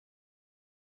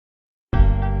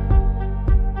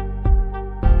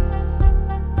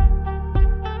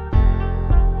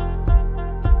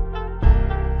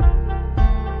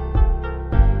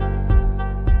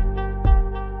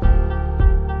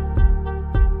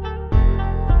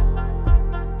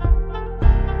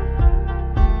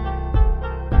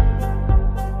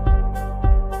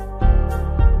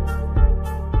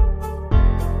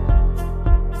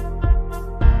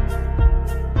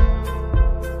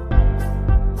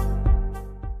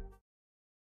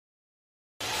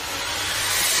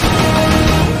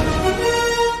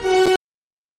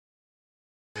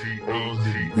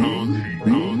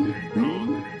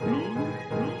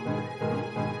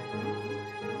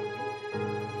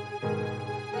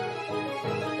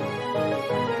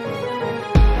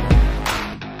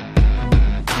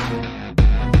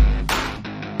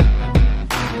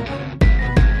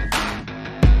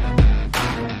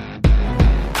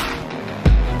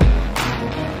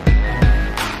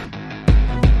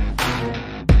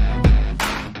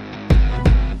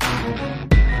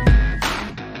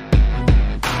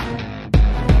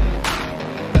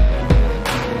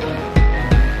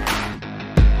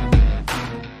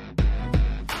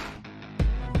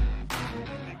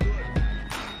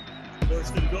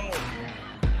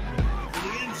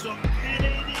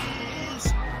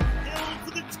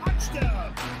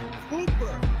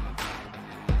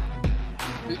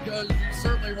Because you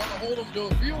certainly want to hold them to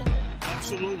a field goal.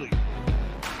 Absolutely.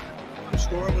 You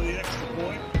score over the extra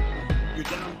point, you're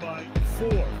down by 4.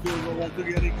 Field goal won't do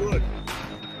you any good.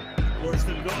 Worse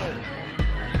than goal.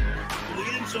 In the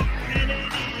end zone, and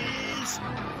it is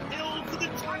Hill for the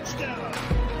touchdown.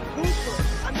 Cooper.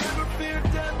 I never feared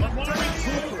death. Amari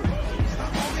Cooper.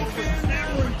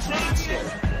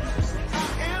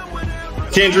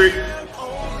 Kendrick,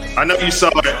 I know you saw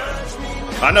it.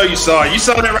 You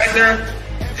saw that right there?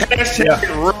 Hashtag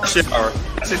rush hour.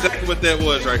 That's exactly what that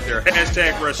was right there.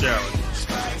 Hashtag rush hour.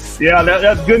 Yeah,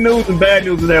 that's good news and bad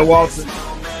news in there, Walter.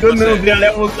 Good news, yeah,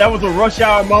 that was a rush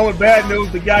hour moment. Bad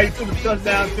news, the guy you took a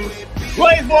touchdown to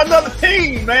plays for another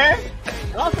team, man.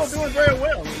 And also doing very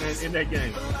well in that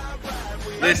game.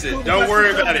 Listen, don't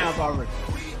worry about it.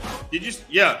 Did you?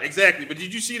 Yeah, exactly. But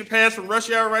did you see the pass from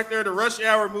rush hour right there? The rush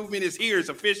hour movement is here. It's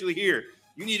officially here.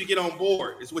 You need to get on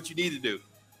board. It's what you need to do.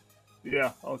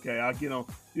 Yeah. Okay. I'll get on.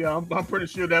 Yeah, I'm pretty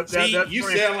sure that you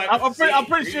train, sound like I'm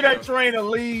pretty sure that train will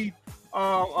leave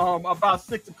about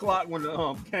 6 o'clock when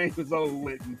the game is over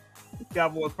with. And the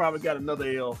Cowboys probably got another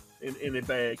L in their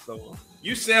bag. So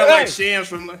you sound like Shams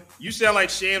from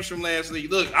last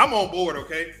week. Look, I'm on board.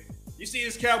 Okay. You see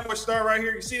this Cowboy star right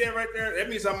here? You see that right there? That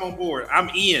means I'm on board. I'm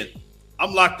in.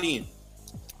 I'm locked in.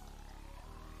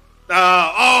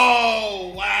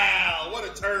 Oh, wow. What a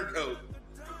turncoat.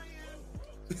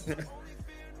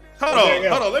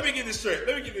 Hold on. Let me get this straight.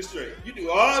 You do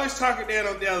all this talking down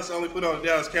on Dallas, only put on the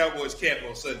Dallas Cowboys cap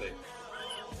on Sunday.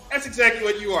 That's exactly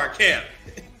what you are, Cap.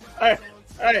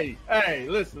 Hey,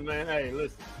 listen, man. Hey,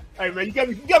 man, you got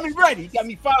me ready. You got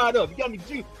me fired up. You got me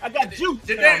juice. I got juice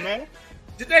man.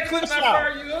 Did that clip not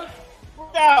fire you up?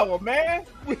 No, man.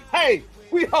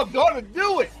 We are going to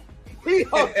do it. We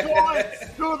are going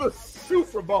to the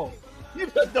Super Bowl. You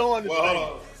just don't understand.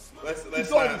 Well, let's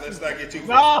not get too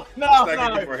far. No.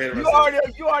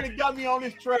 You already got me on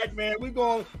this track, man. We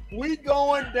going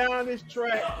down this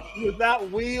track without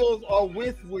wheels or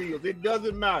with wheels. It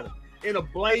doesn't matter. In a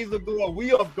blaze of glory,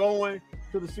 we are going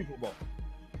to the Super Bowl.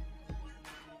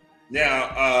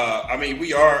 Now,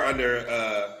 we are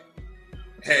under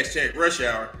hashtag rush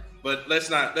hour, but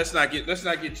let's not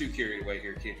get too carried away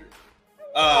here, Kendrick.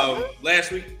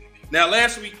 Last week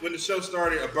when the show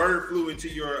started, a bird flew into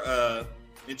your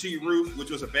roof, which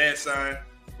was a bad sign.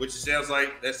 Which sounds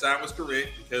like that sign was correct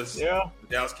because the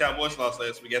Dallas Cowboys lost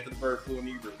last week after the bird flew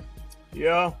into your roof.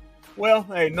 Yeah. Well,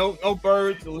 hey, no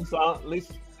birds.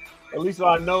 At least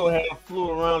I know have flew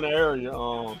around the area.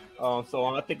 So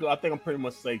I think I'm pretty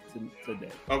much safe today.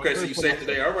 Okay, so you're safe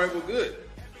today. All right, well, good.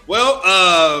 Well,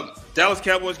 Dallas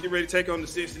Cowboys get ready to take on the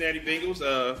Cincinnati Bengals.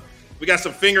 We got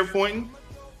some finger pointing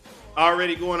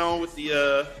already going on with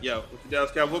the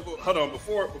Dallas Cowboys. Hold on,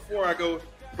 before I go,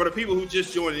 for the people who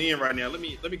just joined in right now, let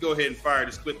me go ahead and fire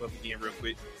this clip up again real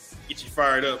quick. Get you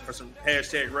fired up for some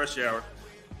hashtag rush hour.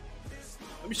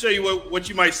 Let me show you what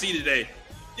you might see today.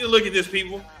 Get a look at this,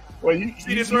 people. Well, you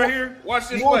see this right here? Watch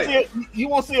this play. You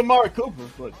won't see Amari Cooper.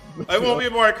 But it won't be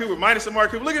Amari Cooper. Minus Amari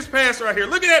Cooper. Look at this pass right here.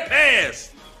 Look at that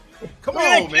pass. Come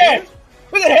on, man.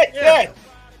 Look at that catch.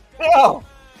 Oh,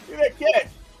 look at that catch.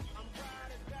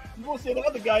 You won't see the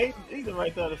other guy. He's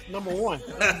right there. That's number 1.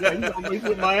 He's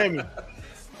with Miami.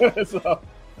 So.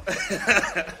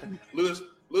 Lewis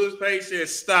Page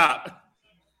says stop.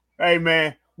 Hey,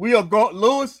 man. We are going.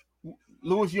 Lewis,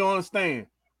 you understand.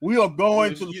 We are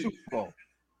going to the Super Bowl.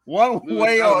 One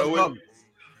way or another.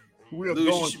 Lewis,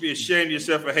 you should be ashamed of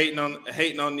yourself for hating on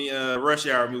the rush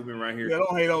hour movement right here. Yeah,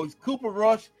 don't hate on Cooper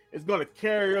Rush is going to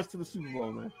carry us to the Super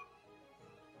Bowl, man.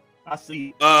 I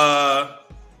see.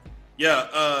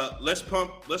 Let's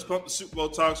pump the Super Bowl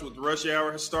talks with the rush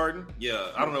hour starting.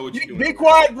 Yeah, I don't know what you're doing. Be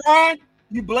quiet, Brian.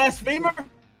 You blasphemer.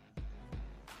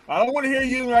 I don't want to hear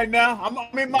you right now. I'm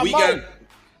in my mode.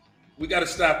 We got to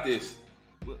stop this.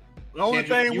 The only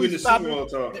thing we stop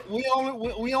it,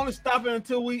 we only stop it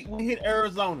until we hit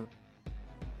Arizona.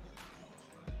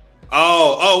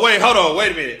 Wait, hold on,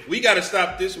 wait a minute. We got to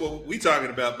stop this. What we talking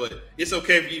about? But it's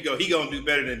okay for you to go. He gonna do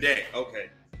better than Dak. Okay,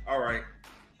 all right.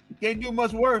 He can't do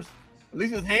much worse. At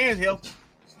least his hands help.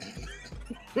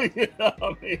 You know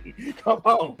what I mean? Come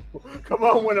on.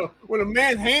 When a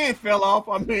man's hand fell off,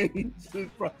 I mean,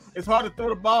 it's hard to throw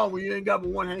the ball when you ain't got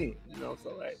but one hand. You know,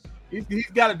 so hey, he's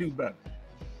got to do better.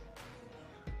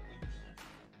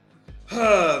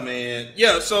 Oh man,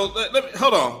 yeah. So let me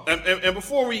hold on, and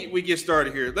before we get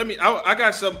started here, I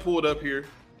got something pulled up here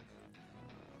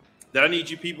that I need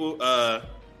you people at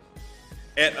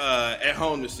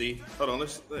home to see. Hold on,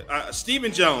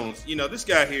 Stephen Jones. You know this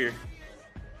guy here.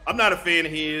 I'm not a fan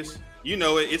of his. You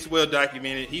know it. It's well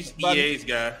documented. He's EA's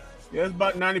guy. Yeah, it's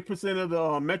about 90% of the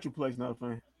Metroplex not a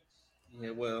fan. Yeah,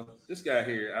 well, this guy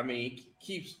here. I mean, he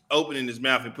keeps opening his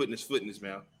mouth and putting his foot in his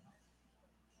mouth.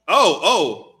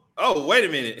 Oh, wait a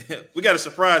minute. We got a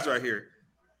surprise right here.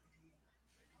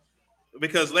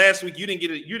 Because last week you didn't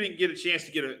get a chance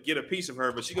to get a piece of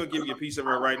her, but she's gonna give you a piece of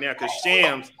her right now because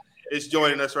Shams is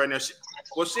joining us right now.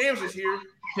 Shams is here.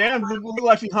 Shams look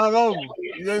like she hung over.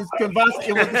 It was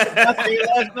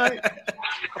last night.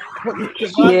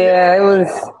 Yeah, it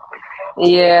was.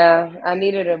 Yeah, I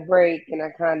needed a break, and I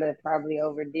kind of probably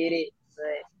overdid it.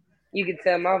 But you can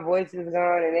tell my voice is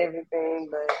gone and everything.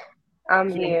 But I'm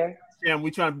here. Sham,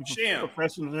 we trying to be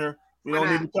professionals here. We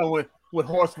don't need to come with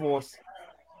horse voice.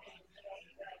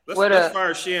 Let's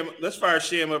fire Sham. Let's fire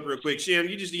Sham up real quick. Sham,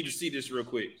 you just need to see this real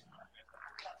quick.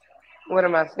 What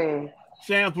am I saying?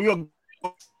 Sham, we are.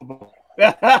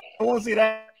 I want to see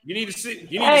that. You need to see.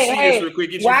 You need to see this real quick.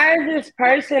 Why is this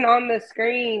person on the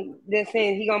screen that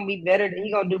saying he gonna be better?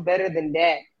 He gonna do better than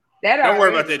that? Don't worry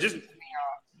about that.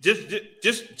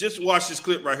 Just watch this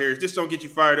clip right here. Just don't get you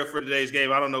fired up for today's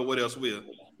game. I don't know what else will.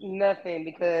 Nothing,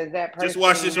 because that person. Just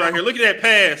watch this right here. Look at that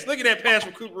pass. Look at that pass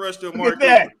from Cooper Rush to Amari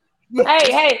Cooper.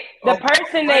 Hey, the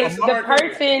person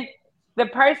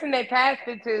they passed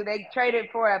it to, they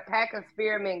traded for a pack of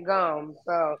spearmint gum.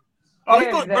 So he's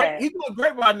doing great. He's doing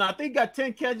great right now. I think he got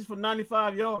 10 catches for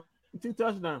 95 yards and 2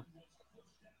 touchdowns.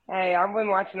 Hey, I've been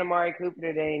watching Amari Cooper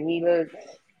today, and he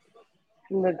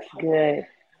looks good.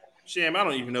 Sham, I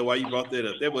don't even know why you brought that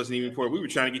up. That wasn't even important. We were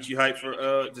trying to get you hyped for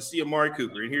to see Amari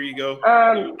Cooper, and here you go.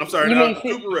 I'm sorry,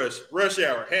 Cooper Rush. Rush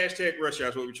hour. Hashtag rush hour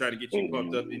is what we're trying to get you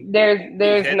pumped up in. There's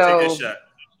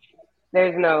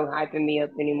no hyping me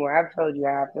up anymore. I've told you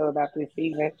how I feel about this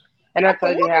season, and I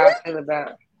told you how I feel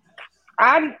about.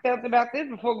 I felt about this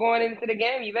before going into the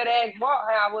game. You better ask Walt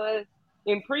how I was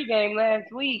in pregame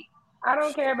last week. I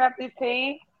don't care about this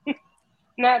team.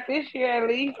 Not this year, at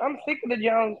least. I'm sick of the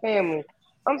Jones family.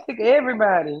 I'm sick of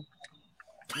everybody.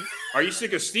 Are you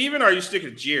sick of Steven or are you sick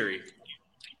of Jerry?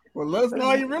 Well, let us know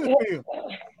how you really feel.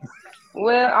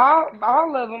 Well,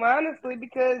 all of them, honestly,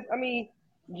 because, I mean,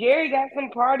 Jerry got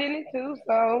some part in it, too,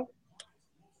 so.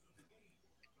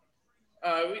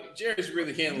 Jerry's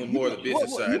really handling more of the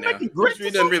business side now. He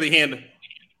doesn't really handle.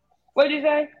 What'd you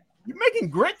say? You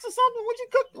making grits or something? What you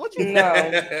cook? What you?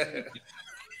 No.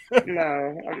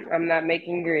 No, I'm not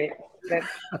making grits.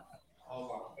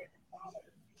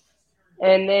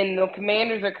 And then the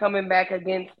Commanders are coming back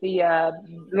against the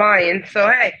Lions. So,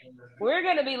 hey, we're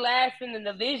going to be last in the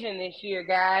division this year,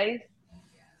 guys.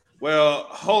 Well,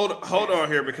 hold on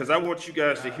here because I want you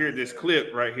guys to hear this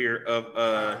clip right here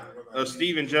of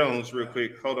Stephen Jones real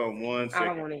quick. Hold on one second. I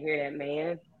don't want to hear that,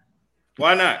 man.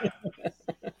 Why not?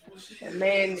 That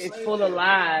man is full of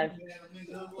lies.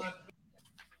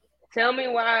 Tell me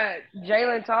why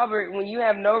Jalen Tolbert, when you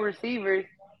have no receivers,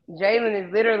 Jalen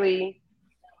is literally –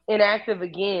 inactive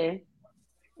again,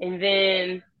 and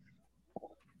then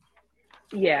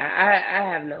I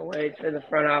have no words for the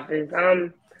front office.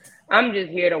 I'm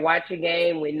just here to watch a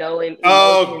game with no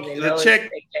emotions and no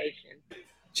expectation.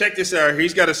 Check this out.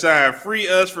 He's got a sign: "Free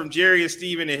us from Jerry and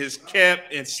Steven and his cap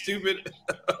and stupid."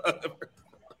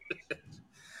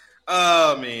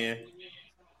 Oh man!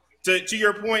 To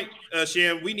your point,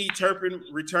 Sham, we need Turpin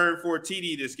return for a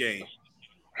TD this game.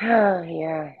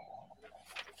 Yeah.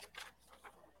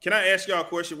 Can I ask y'all a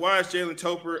question? Why is Jalen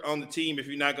Tolbert on the team if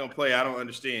you're not going to play? I don't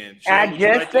understand. I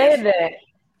just said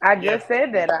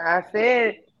that. I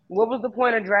said, what was the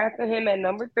point of drafting him at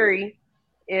number 3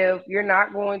 if you're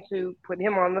not going to put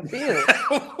him on the field?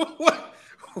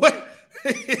 What?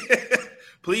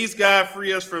 Please, God,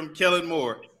 free us from Kellen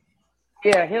Moore.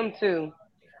 Yeah, him too.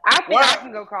 I think I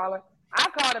can go call him. I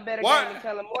called a better game than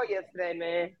Kellen Moore yesterday,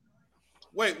 man.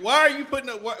 Wait, why are you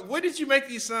putting up? When did you make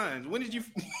these signs? When did you?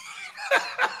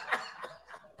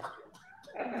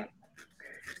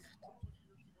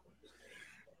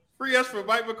 Free us from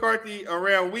Mike McCarthy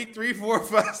around week 3, 4,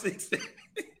 5, 6.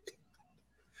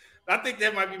 I think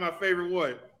that might be my favorite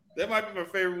one. That might be my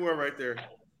favorite one right there.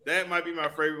 That might be my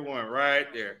favorite one right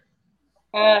there.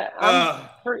 I'm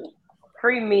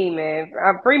free me, man.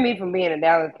 Free me from being a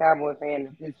Dallas Cowboy fan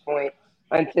at this point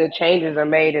until changes are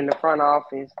made in the front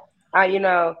office. I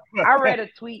read a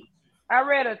tweet. I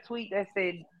read a tweet that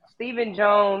said Stephen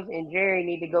Jones and Jerry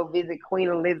need to go visit Queen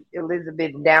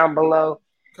Elizabeth down below.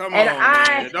 Come and on,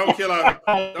 I, man. Don't kill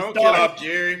off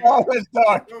Jerry.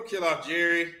 Don't kill off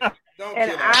Jerry.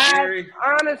 Jerry.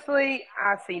 Honestly,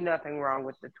 I see nothing wrong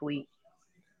with the tweet.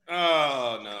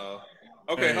 Oh no.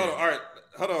 Okay, hold on. All right,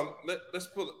 hold on. Let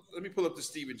me pull up the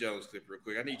Stephen Jones clip real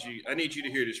quick. I need you to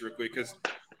hear this real quick because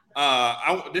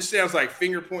this sounds like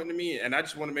finger pointing to me, and I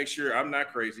just want to make sure I'm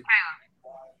not crazy.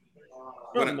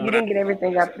 You didn't get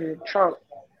everything out the trunk.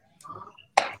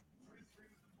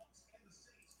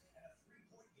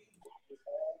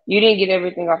 You didn't get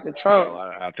everything off the trunk.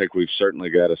 Well, I think we've certainly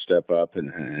got to step up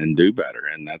and do better,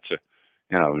 and that's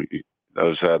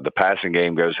the passing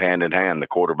game goes hand in hand, the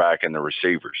quarterback and the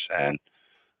receivers, and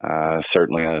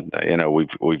certainly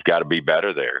we've got to be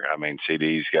better there. I mean,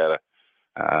 CD's got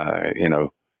to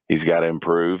he's got to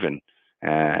improve and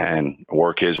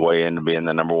work his way into being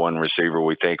the number one receiver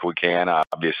we think we can.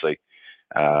 Obviously,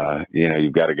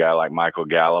 you've got a guy like Michael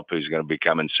Gallup who's going to be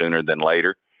coming sooner than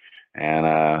later,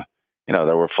 and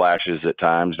there were flashes at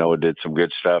times. Noah did some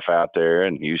good stuff out there,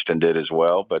 and Houston did as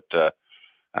well. But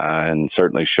and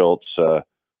certainly Schultz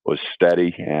was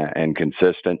steady and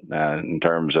consistent in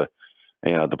terms of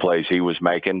the plays he was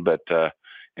making. But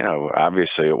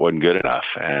obviously it wasn't good enough,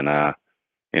 and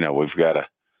we've got to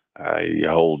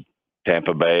hold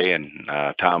Tampa Bay and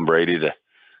Tom Brady to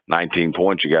 19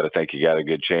 points. You got to think you got a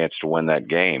good chance to win that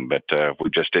game, but we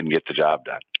just didn't get the job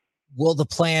done. Will the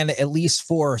plan, at least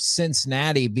for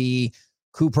Cincinnati, be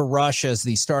Cooper Rush as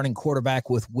the starting quarterback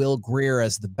with Will Grier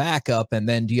as the backup? And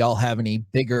then do y'all have any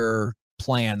bigger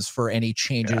plans for any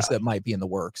changes that might be in the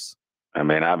works? I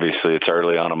mean, obviously it's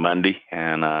early on a Monday,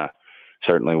 and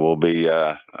certainly we'll be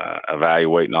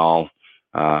evaluating all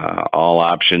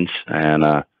options.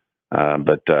 And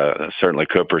but certainly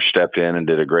Cooper stepped in and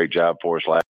did a great job for us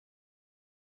last.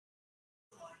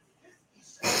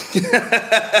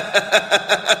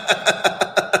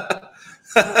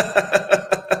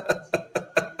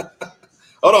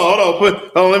 Hold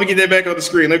on. Let me get that back on the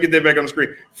screen.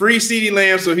 Free CeeDee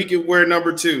Lamb so he can wear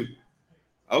number 2.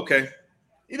 Okay.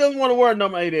 He doesn't want to wear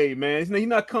number 88, man. He's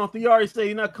not comfortable. You already said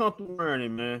he's not comfortable wearing it,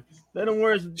 man. Let him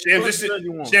wear his. Sham just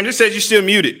said you're still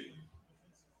muted.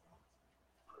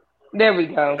 There we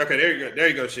go. Okay, there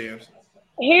you go, Shams.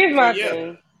 Here's my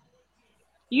thing.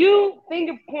 You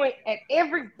finger point at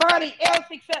everybody else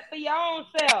except for your own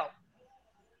self.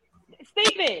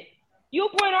 Stephen, you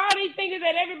point all these fingers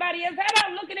at everybody else. How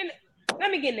about looking in – let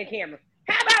me get in the camera.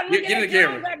 How about looking at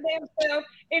your own goddamn self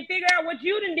and figure out what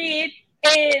you done did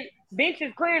and bench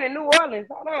is clearing in New Orleans?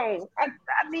 Hold on. I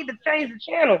need to change the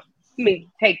channel. Let me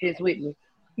take this with me.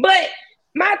 But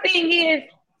my thing is,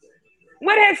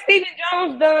 what has Stephen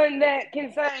Jones done that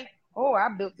can say, oh, I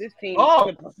built this team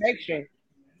to perfection?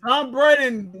 Tom Brady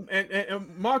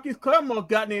and Marcus Clemmer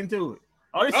gotten into it.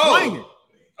 Oh, they're swinging.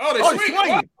 Oh, they're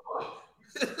swinging.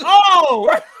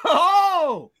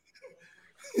 Oh!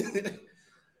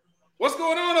 What's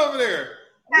going on over there?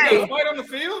 You got a fight on the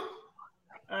field?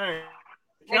 Hey,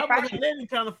 Cowboys had any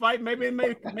kind of fight. Maybe it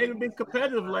may have been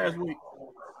competitive last week.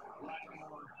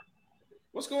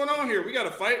 What's going on here? We got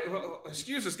a fight.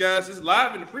 Excuse us, guys. This is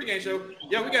live in the pregame show.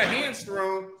 Yeah, we got hands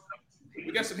thrown.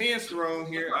 We got some hands thrown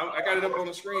here. I got it up on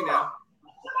the screen now.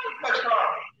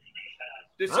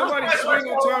 Did somebody swing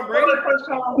on Tom Brady?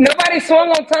 Nobody swung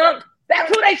on Tom. That's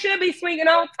who they should be swinging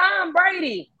on, Tom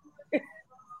Brady.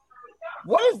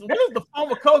 What is the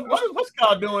former coach? What's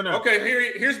Kyle doing now? Okay,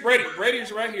 here's Brady.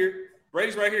 Brady's right here.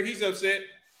 He's upset.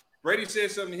 Brady said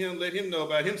something to him, let him know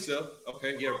about himself.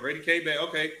 Okay, yeah, Brady came back.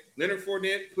 Okay, Leonard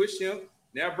Fournette pushed him.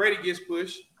 Now Brady gets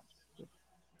pushed.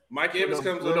 Mike Evans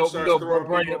comes up and starts throwing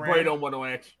people around. Brady don't want no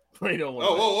action. Brady don't want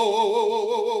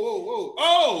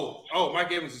Oh,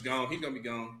 Mike Evans is gone. He's going to be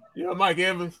gone. Yeah, Mike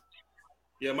Evans.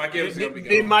 Yeah, Mike Evans is going to be gone.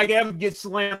 Did Mike Evans get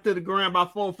slammed to the ground by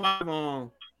 4 or 5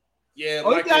 on? Yeah,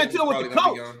 Mike he got into it with the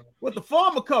coach, with the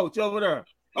former coach over there.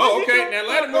 Oh, okay. Now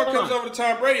Lattimore comes over to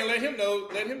Tom Brady and let him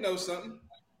know something.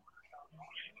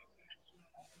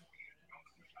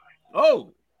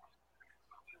 Oh.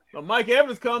 So Mike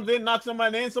Evans comes in, knocks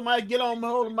somebody in, somebody get on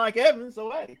hold of Mike Evans.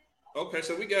 So hey. Okay,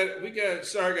 so we got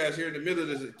sorry guys, here in the middle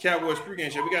of the Cowboys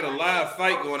pregame show. We got a live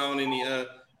fight going on in the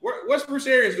what's Bruce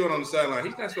Arians doing on the sideline?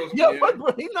 He's not supposed to be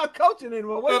there. He's not coaching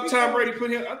anymore. I thought Tom Brady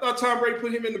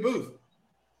put him in the booth.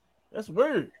 That's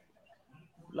weird.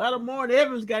 Lattimore and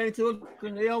Evans got into it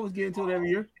because they always get into it every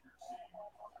year.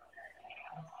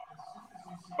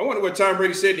 I wonder what Tom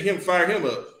Brady said to him. Fire him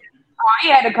up. Oh, he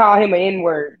had to call him an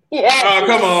N-word. Oh,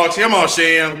 come on,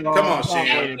 Sham. Come on, Tom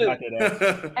Sham. Brady ain't about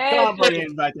that action. Tom Brady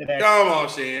ain't about that action. Come on,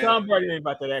 Sham. Tom Brady ain't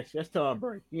about that action. That's Tom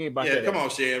Brady. He ain't about that. Yeah, come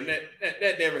on, Sham.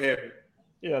 That never happened.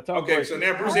 Yeah, Tom Okay, Brady. so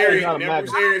now Bruce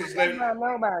Arians is letting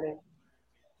Nobody.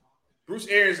 Bruce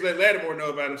Arians let Lattimore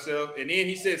know about himself, and then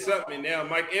he said something, and now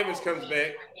Mike Evans comes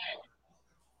back.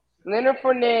 Leonard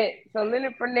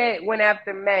Fournette went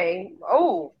after May.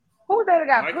 Oh, who that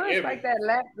got Mike pushed Evans. like that?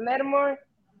 Lattimore?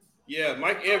 Yeah,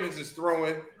 Mike Evans is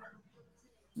throwing.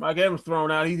 Mike Evans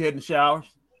thrown out. He's heading showers.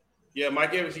 Yeah,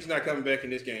 Mike Evans, he's not coming back in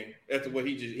this game after what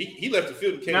he left the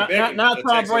field and came back. Now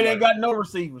Tom Brady ain't got no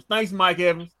receivers. Thanks, Mike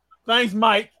Evans. Thanks,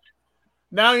 Mike.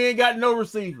 Now he ain't got no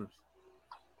receivers.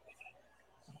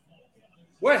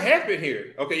 What happened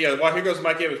here? Okay, yeah, well, here goes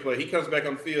Mike Evans play. He comes back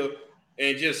on the field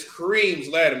and just creams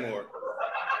Lattimore.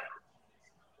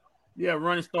 Yeah,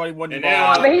 running started wasn't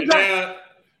and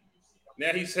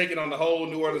now he's taking on the whole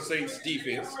New Orleans Saints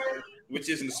defense, which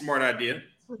isn't a smart idea.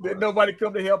 Did nobody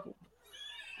come to help him?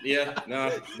 Yeah,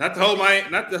 no, not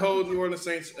the whole New Orleans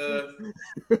Saints.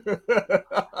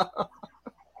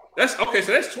 That's okay.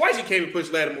 So that's twice he came and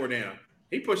pushed Lattimore down.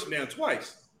 He pushed him down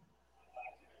twice.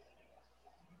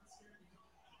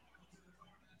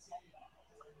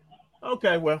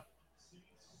 Okay, well.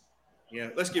 Yeah,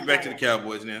 let's get back to the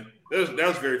Cowboys now. That was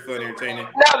very fun, entertaining.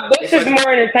 No, this is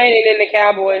more entertaining than the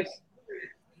Cowboys.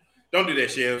 Don't do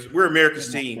that, Shams. We're America's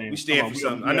team. We stand for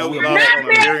something. I know We're not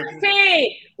America's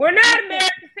team. We're not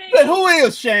America's team. But who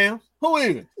is Shams? Who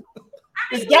is?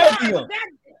 It's got to be him.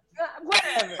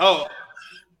 Whatever. Oh,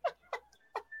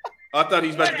 I thought he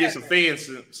was about to get some fans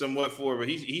somewhat for, but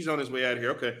he's on his way out of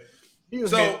here. Okay.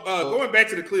 So going back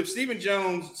to the clip, Stephen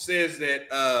Jones says that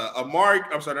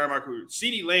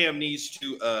CeeDee Lamb needs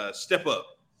to step up.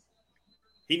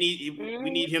 We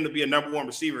need him to be a number one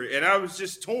receiver. And I was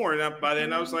just torn up by that.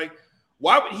 And I was like,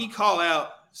 why would he call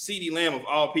out CeeDee Lamb of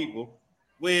all people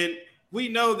when we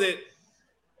know that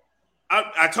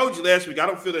I told you last week, I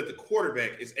don't feel that the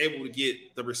quarterback is able to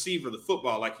get the receiver the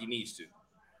football like he needs to.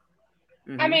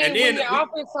 I mean, when your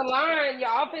offensive line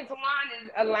is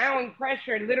allowing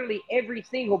pressure literally every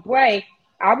single play,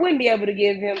 I wouldn't be able to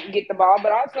get the ball.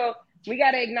 But also, we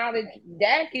got to acknowledge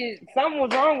something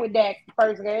was wrong with Dak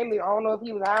first game. I don't know if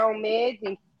he was high on meds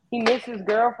and he missed his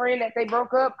girlfriend that they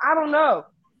broke up. I don't know.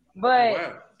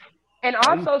 But and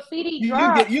also CD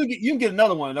dropped. You can get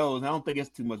another one of those. I don't think there's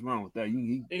too much wrong with that.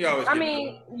 You got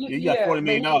 $40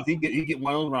 million. He get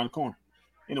one of those around the corner.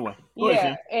 Anyway.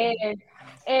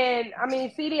 And I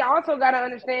mean, CD also got to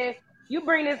understand you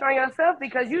bring this on yourself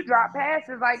because you drop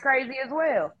passes like crazy as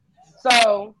well.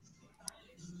 Also,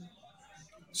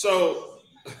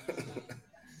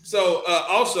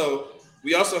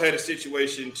 we also had a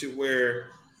situation to where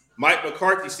Mike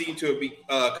McCarthy seemed to be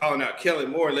calling out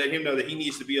Kellen Moore, letting him know that he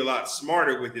needs to be a lot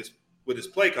smarter with his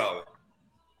play calling.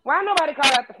 Why nobody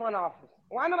call out the front office?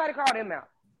 Why nobody call them out?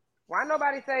 Why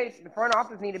nobody say the front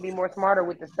office need to be more smarter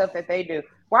with the stuff that they do?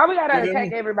 Why we gotta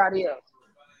attack everybody else?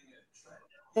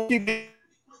 I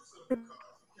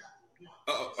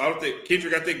don't think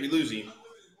Kendrick. I think we lose him.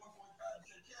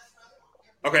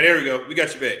 Okay, there we go. We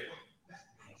got you back.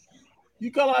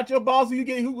 You call out your boss, who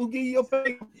give you your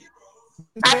pay?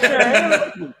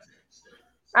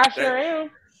 I sure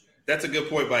am. That's a good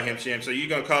point by him, Sham. So you're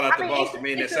gonna call out the boss, the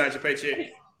man that signs your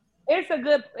paycheck? It's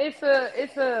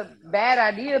a bad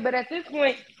idea, but at this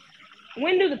point,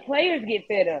 when do the players get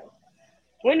fed up?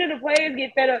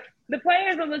 The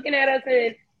players are looking at us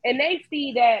and they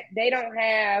see that they don't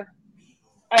have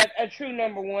a true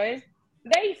number one.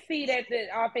 They see that the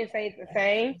offense ain't the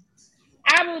same.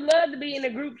 I would love to be in a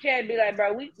group chat and be like,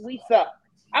 bro, we suck.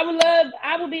 I would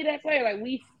be that player, like,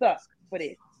 we suck for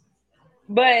this.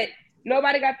 But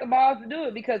nobody got the balls to do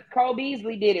it because Cole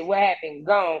Beasley did it. What happened?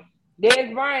 Gone.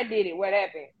 Dez Bryant did it. What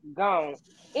happened? Gone.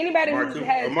 Anybody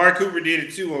Mark Cooper did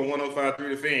it too on 105.3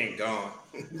 The Fan. Gone.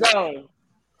 Gone.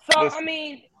 So listen, I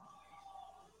mean,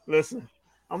 listen.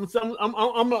 I'm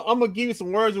gonna give you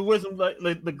some words of wisdom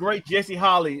like the great Jesse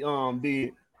Holly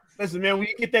did. Listen, man, when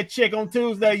you get that check on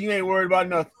Tuesday, you ain't worried about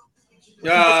nothing.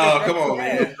 Oh, come on,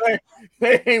 man.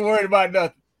 They ain't worried about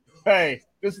nothing. Hey,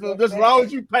 just as long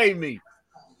as you pay me.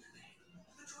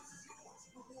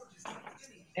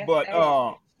 But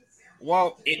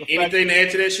well, anything to add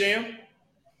to that, Sham?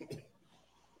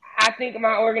 I think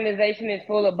my organization is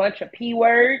full of a bunch of P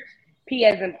words. P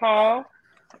as in Paul.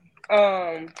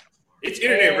 It's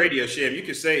internet radio, Sham. You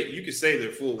can say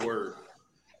their full word.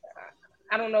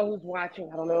 I don't know who's watching.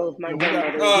 I don't know if my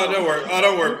don't worry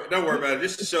about it.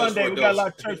 This is show Sunday. We got a lot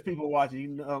of church people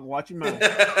watching. Watch your mouth.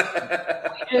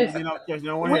 We're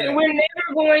never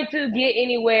going to get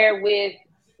anywhere with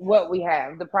what we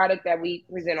have, the product that we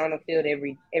present on the field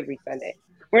every Sunday.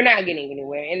 We're not getting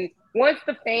anywhere. And once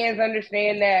the fans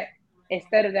understand that,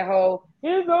 instead of the whole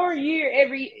 "here's our year,"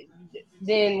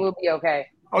 then we'll be okay.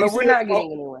 But we're not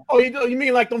getting anywhere. Oh, you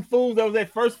mean like them fools that was at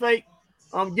First Fake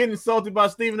getting insulted by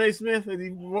Stephen A. Smith as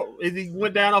he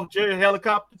went down off Jerry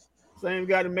helicopter? Same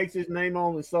guy that makes his name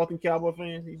on insulting Cowboy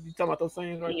fans. You talking about those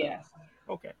sayings right there?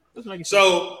 Okay.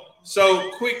 So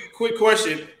quick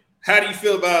question. How do you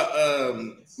feel about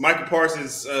Michael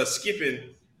Parsons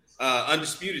skipping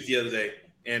Undisputed the other day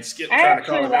and trying to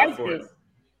call him out for it?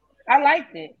 I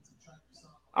liked it.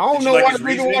 I don't know why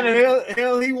the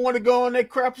hell he want to go on that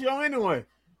crap show anyway.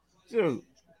 Shoot.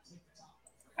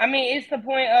 I mean, it's the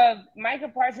point of Michael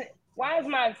Parsons. Why is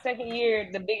my second year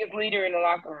the biggest leader in the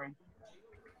locker room?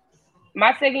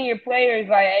 My second year player is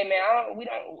like, hey man,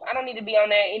 I don't need to be on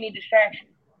there any distraction.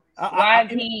 Why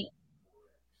is he?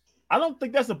 I don't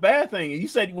think that's a bad thing. You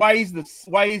said why is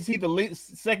he the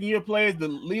second year player is the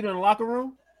leader in the locker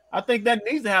room? I think that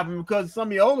needs to happen because some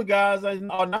of the older guys are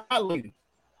not leaders.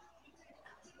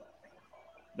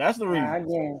 That's the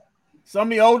reason. Some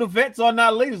of the older vets are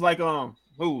not leaders. Like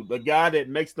the guy that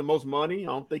makes the most money. I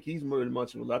don't think he's really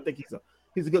much of a leader. I think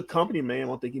he's a good company man. I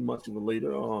don't think he's much of a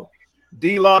leader.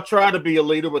 D-Law tried to be a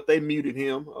leader, but they muted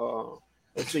him.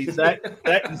 Let's see, Zach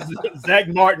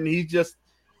Martin. He's just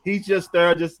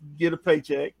there, just get a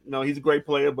paycheck. No, he's a great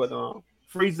player, but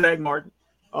free Zach Martin.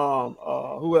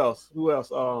 Who else?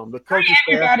 The coaching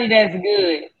free everybody that's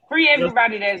good. Free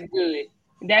everybody that's good.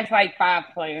 That's like 5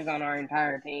 players on our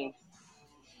entire team.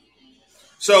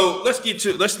 So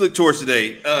let's look towards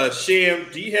today. Sham,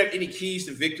 do you have any keys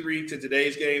to victory to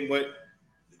today's game?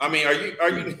 Are you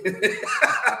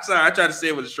I'm sorry, I tried to say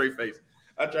it with a straight face.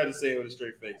 I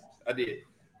did.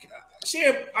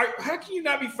 Sham, how can you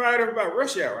not be fired up about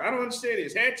rush hour? I don't understand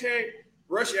this. Hashtag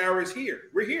rush hour is here.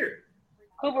 We're here.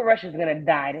 Cooper Rush is gonna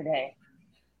die today.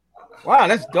 Wow,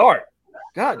 that's dark.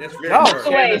 God, that's very dark.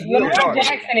 Lamar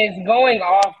Jackson is going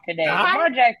off today.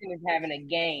 Lamar Jackson is having a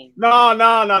game. No.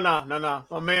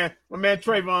 My man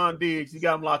Trayvon Diggs, he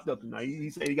got him locked up tonight.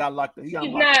 He said he got locked up.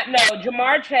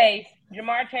 Jamar Chase.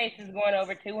 Jamar Chase is going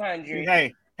over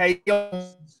 200. Hey,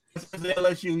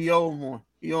 LSU, he owed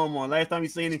one. Last time he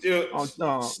seen him on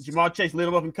Jamar Chase lit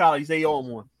him up in college. He said he owed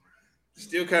one.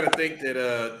 Still kind of think that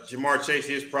Jamar Chase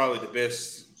is probably the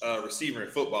best receiver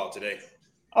in football today.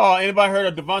 Oh, anybody heard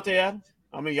of Devontae Adams?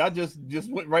 I mean, y'all just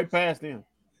went right past him.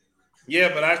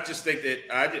 Yeah, but I just think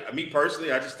that me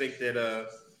personally, I just think that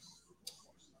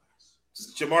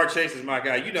Jamar Chase is my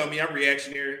guy. You know me, I'm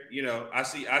reactionary. You know, I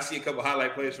see a couple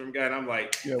highlight plays from a guy, and I'm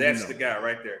like, that's the guy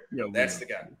right there. Yeah, that's the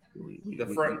guy. The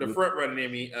front running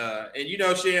in me. And you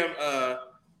know, Sham,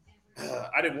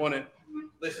 I didn't want to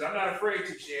listen. I'm not afraid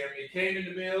to, Sham. It came in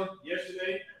the mail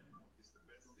yesterday.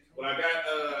 When I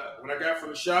got from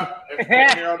the shop,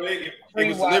 here all day, it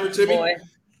was delivered to me.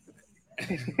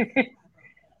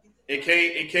 It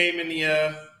came in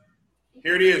the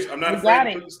here it is. I'm not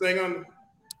afraid to put this thing on.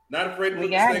 Not afraid to put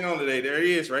this thing on today. There it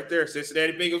is, right there.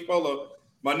 Cincinnati Bengals polo.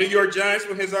 My New York Giants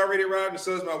one has already arrived, and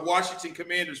so is my Washington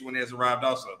Commanders one has arrived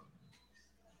also.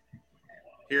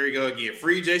 Here we go again.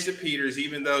 Free Jason Peters,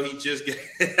 even though he just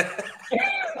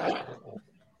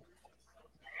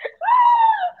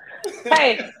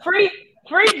Hey, free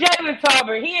Jalen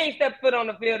Tolbert. He ain't stepped foot on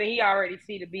the field, and he already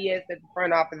see the BS that the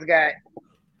front office got.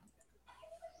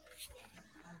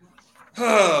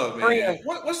 Oh man,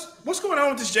 what's going on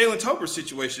with this Jalen Tolbert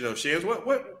situation though, Shams?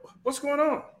 What's going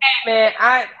on? Hey man,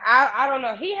 I don't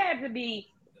know. He had to be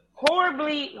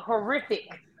horribly horrific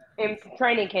in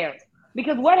training camp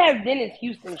because what has Dennis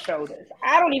Houston showed us?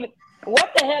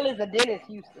 What the hell is a Dennis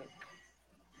Houston?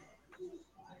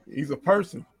 He's a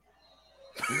person.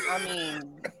 I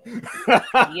mean,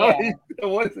 yeah.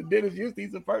 What's a Dennis Houston?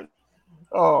 He's a person.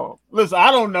 Oh, listen,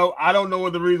 I don't know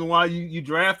what the reason why you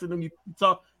drafted him.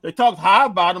 They talked high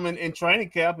about him in training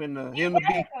camp, and him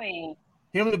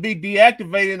to be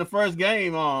deactivated in the first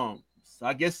game.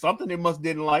 I guess something they must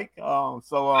didn't like. 2 games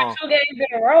in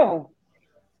a row.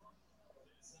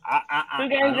 2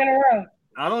 games in a row.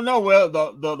 I don't know. Well,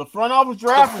 the front office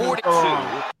drafted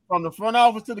from the front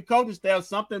office to the coaching staff.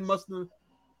 Something must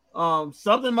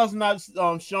not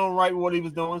shown right what he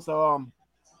was doing. So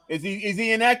is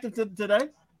he inactive today?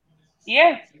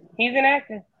 Yeah, he's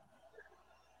inactive.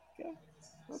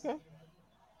 Okay.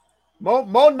 Mo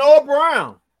Noah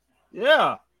Brown.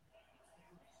 Yeah.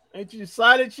 Ain't you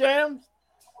excited, Shams?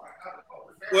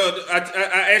 Well,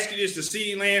 I ask you this: Does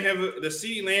CeeDee Lamb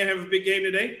have a big game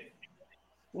today?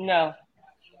 No.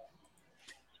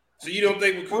 So you don't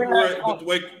think we're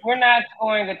not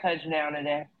scoring a touchdown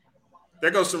today?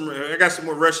 There goes some. I got some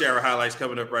more rush hour highlights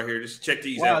coming up right here. Just check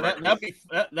these out.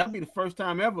 That'd be the first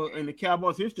time ever in the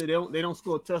Cowboys history they don't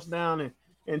score a touchdown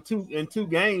in two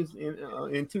games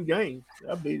in 2 games.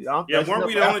 Weren't we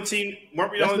the only team?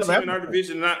 Weren't we the only team in our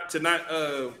division not?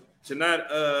 No,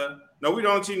 we the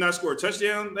only team not score a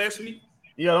touchdown last week.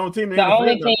 Yeah, the only team in the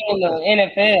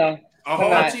NFL. A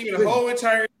whole team in the whole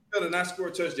entire NFL to not score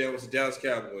a touchdown was the Dallas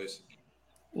Cowboys.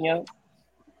 Yep.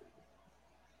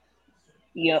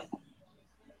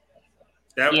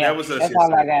 That was us. That's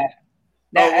all I got.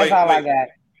 That's all I got.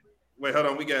 Wait, hold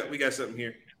on. We got something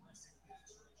here.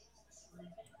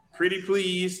 Pretty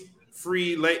please,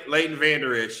 free Leighton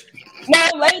Vander Esch. No,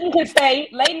 Leighton can stay.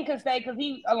 Because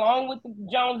he along with the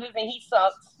Joneses and he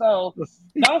sucks. So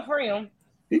don't free him.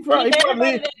 He probably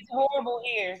that's horrible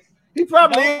here. He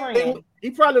probably is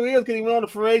because he went on the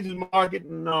free agent market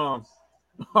and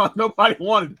nobody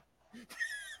wanted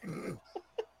it.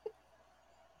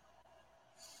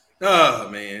 Oh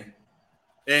man.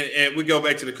 And we go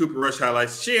back to the Cooper Rush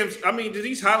highlights. Shams, I mean, do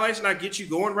these highlights not get you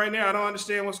going right now? I don't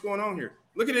understand what's going on here.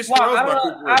 Look at this throws by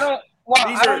Cooper Rush.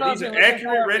 These are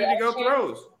accurate, ready to go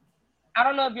throws. I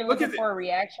don't know if you're looking for a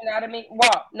reaction out of me.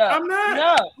 Walt, no. I'm not.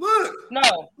 No. Look.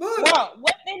 Walt,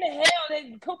 what in the hell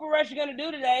is Cooper Rush going to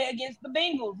do today against the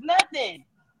Bengals? Nothing.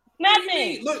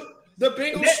 Look, the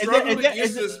Bengals struggled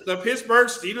against the Pittsburgh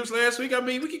Steelers last week. I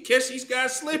mean, we can catch these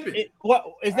guys slipping. Is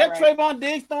that right. Trayvon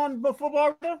Diggs throwing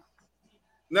football?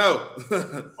 No.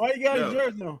 Why you got his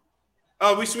jersey on?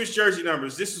 Oh, we switched jersey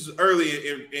numbers. This is early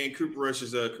in Cooper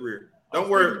Rush's career. Don't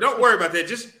worry about that.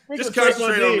 Just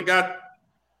concentrate on the guy.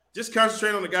 Just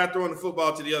concentrate on the guy throwing the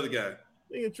football to the other guy.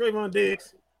 Think of Trayvon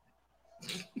Diggs.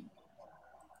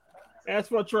 Ask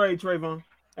for a trade, Trayvon.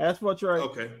 Ask for a trade.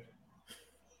 Okay.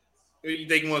 You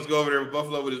think he wants to go over there with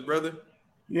Buffalo with his brother?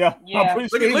 Yeah. Look at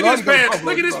this pass.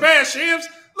 Look at this pass, Shams.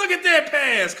 Look at that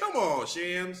pass. Come on,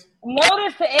 Shams.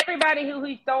 Notice to everybody who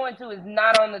he's throwing to is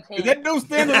not on the team. Is that dude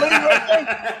still in the league right there?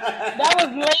 That was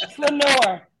Lance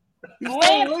Lenore.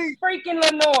 Lance freaking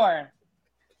Lenore.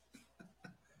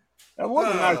 That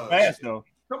wasn't a nice pass, though.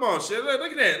 Come on, Shams.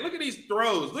 Look at that. Look at these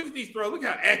throws. Look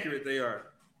how accurate they are.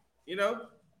 You know?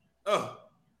 Oh.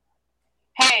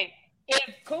 Hey,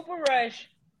 if Cooper Rush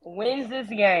wins this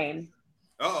game.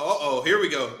 Here we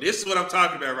go. This is what I'm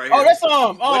talking about right here. Oh, that's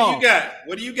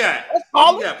What do you got?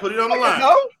 Put it on the line.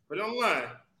 Put it on the line.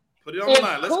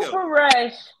 Let's go.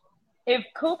 If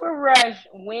Cooper Rush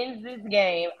wins this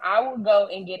game, I will go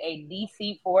and get a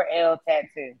DC4L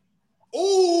tattoo.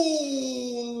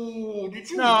 Ooh, did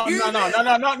you No.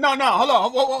 Hold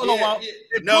on.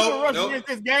 If Cooper Rush wins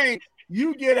this game,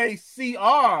 you get a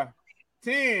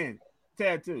CR10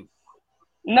 tattoo.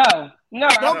 No.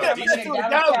 Don't get a tattoo of the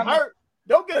guy that's hurt.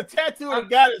 Don't get a tattoo of the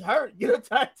guy that's hurt. Get a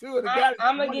tattoo of the guy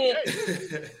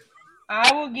that's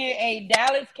I will get a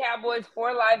Dallas Cowboys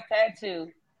for life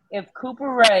tattoo if Cooper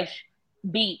Rush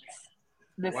beats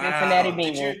the Cincinnati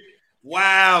Bengals.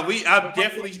 I'm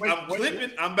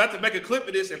clipping. I'm about to make a clip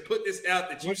of this and put this out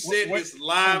that you said this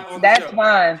live on the show. That's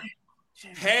fine.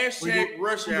 Hashtag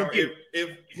rush hour.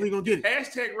 If we gonna get it.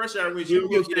 Hashtag rush hour means you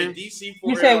will get a DC4L.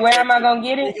 You say where am I gonna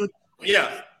get it?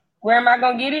 Yeah. Where am I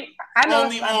gonna get it? I know on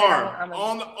the arm.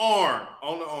 On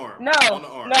the arm. No,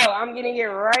 I'm getting it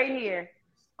right here.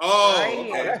 Oh, right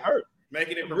okay. Here. That hurt.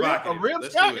 Making it provocative. A real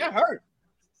shot, that hurt.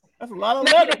 That's a lot of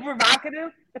Making leather. it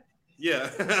provocative?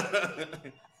 Yeah.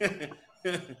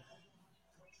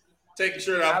 Take your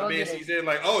shirt off, the man sees in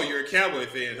like, oh, you're a Cowboy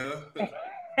fan, huh?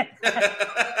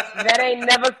 That ain't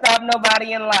never stopped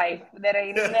nobody in life. That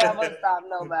ain't never stopped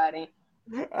nobody.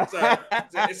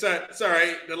 It's all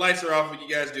right. The lights are off when you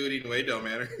guys do it anyway. It don't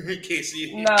matter. You can't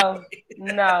see it. No.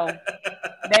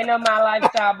 They know my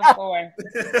lifestyle before.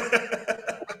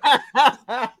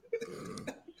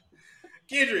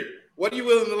 Kendrick, what are you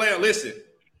willing to lay on? Listen,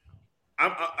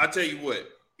 I tell you what.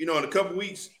 In a couple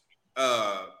weeks,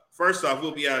 first off,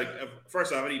 we'll be out.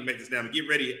 First off, I need to make this down. Get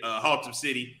ready, Haltom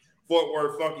City, Fort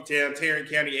Worth, Funky Town, Tarrant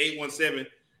County, 817.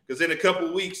 Because in a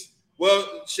couple weeks,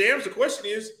 well, Shams, the question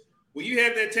is, will you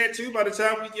have that tattoo by the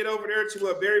time we get over there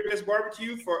to Berry Best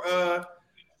Barbecue for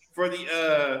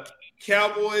the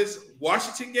Cowboys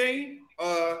Washington game?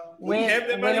 Will you have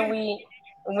that by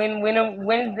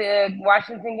when's the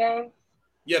Washington game?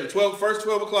 Yeah, the first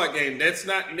 12 o'clock game. That's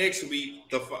not next week,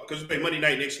 because we play Monday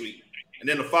night next week. And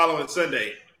then the following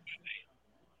Sunday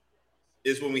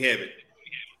is when we have it.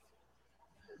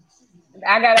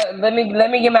 I gotta let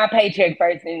me get my paycheck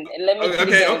first and let me.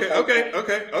 Okay.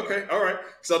 All right.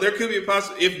 So there could be a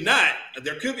possibility. If not,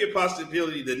 there could be a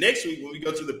possibility the next week when we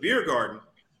go to the beer garden,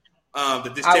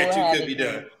 that this tattoo could be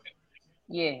done.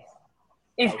 Yes.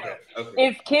 Is, Okay.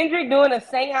 is Kendrick doing a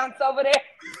seance over there?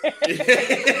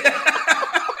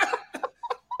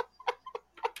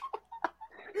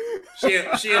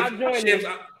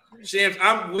 Shams,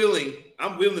 I'm willing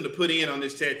to put in on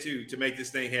this tattoo to make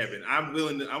this thing happen. I'm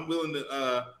willing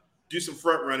to do some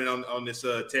front running on this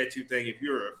tattoo thing if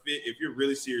you're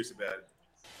really serious about it.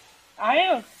 I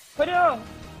am. Put it on.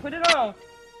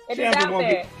 It is out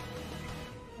there.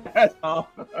 That's all.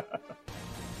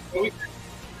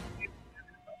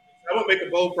 I will make a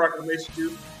bold proclamation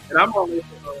too, and I'm on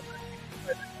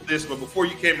this. But before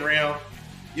you came around,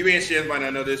 you and Shams might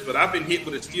not know this, but I've been hit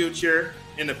with a steel chair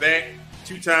in the back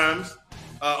 2 times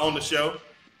on the show.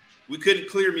 We couldn't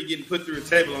clear me getting put through a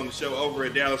table on the show over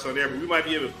at Dallas on air, but we might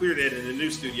be able to clear that in the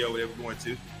new studio that we're going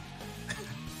to.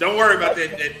 Don't worry about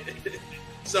that.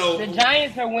 So the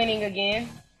Giants are winning again.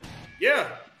 Yeah,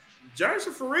 Giants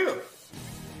are for real.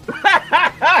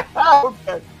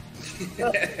 Okay.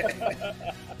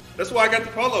 That's why I got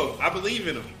the polo. I believe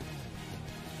in them.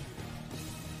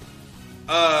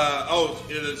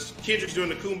 Kendrick's doing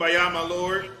the Kumbaya, my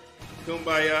lord.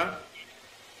 Kumbaya.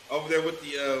 Over there with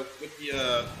the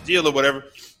deal or whatever.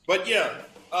 But yeah,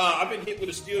 I've been hit with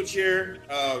a steel chair.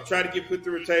 Tried to get put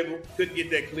through a table. Couldn't get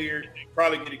that cleared.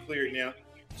 Probably get it cleared now.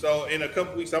 So in a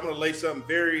couple weeks, I'm going to lay something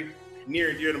very near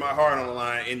and dear to my heart on the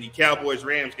line in the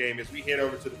Cowboys-Rams game as we head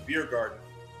over to the beer garden.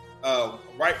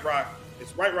 White Rock.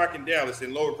 It's White Rock in Dallas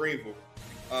in Lower Greenville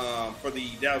for the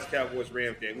Dallas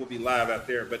Cowboys-Rams game. We'll be live out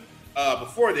there. But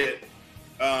before that,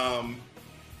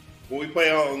 when we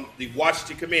play on the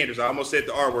Washington Commanders, I almost said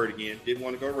the R word again. Didn't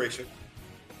want to go racial.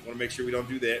 Want to make sure we don't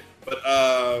do that. But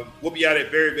we'll be out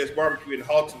at Very Best Barbecue in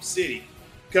Haltom City,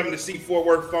 coming to see Fort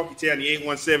Worth Funky Town, the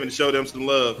 817, to show them some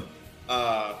love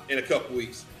in a couple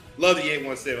weeks. Love the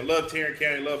 817. Love Tarrant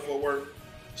County. Love Fort Worth.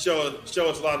 Show us a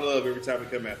lot of love every time we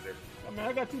come out there. I mean,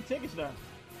 I got 2 tickets now.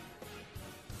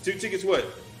 2 tickets what?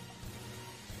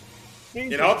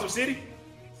 Speed in Haltom City?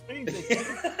 Speed tickets.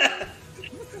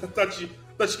 I thought you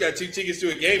got 2 tickets to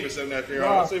a game or something out there.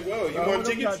 I said, well, you want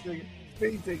tickets?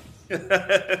 Speed tickets.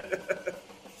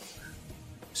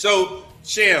 So,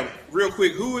 Sham, real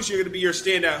quick, who's your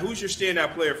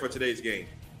standout player for today's game?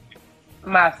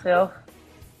 Myself.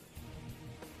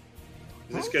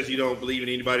 Is this because you don't believe in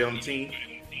anybody on the team?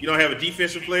 You don't have a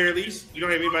defensive player at least? You don't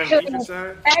have anybody on the defense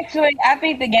side? Actually, I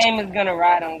think the game is going to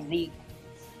ride on Zeke.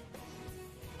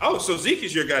 Oh, so Zeke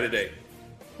is your guy today.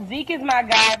 Zeke is my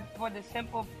guy for the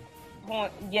simple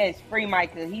point. Yes, free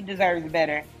Micah. He deserves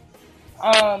better.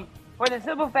 For the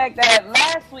simple fact that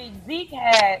last week, Zeke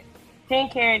had 10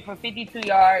 carries for 52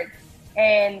 yards.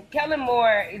 And Kellen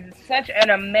Moore is such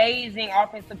an amazing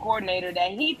offensive coordinator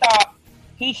that he thought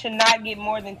he should not get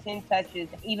more than 10 touches,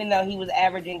 even though he was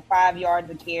averaging 5 yards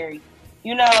a carry.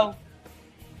 You know,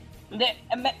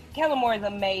 Kellen Moore is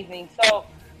amazing. So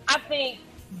I think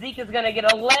Zeke is going to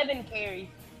get 11 carries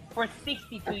for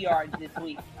 62 yards this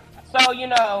week. So, you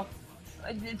know,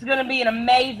 it's going to be an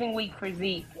amazing week for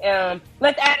Zeke.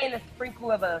 Let's add in a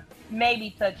sprinkle of a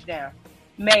maybe touchdown.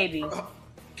 Maybe.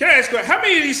 Can I ask you, how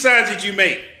many of these signs did you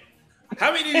make?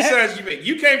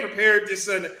 You came prepared this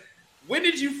Sunday. When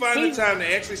did you find the time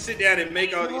to actually sit down and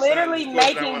make all these signs? He's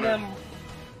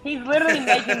literally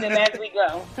making them as we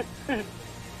go.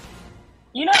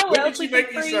 You know who else we can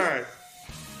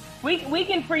free? We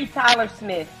can free Tyler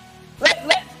Smith.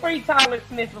 Let's free Tyler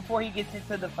Smith before he gets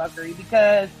into the fuckery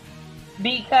because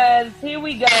here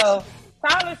we go.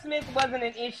 Tyler Smith wasn't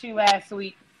an issue last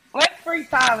week. Let's free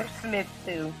Tyler Smith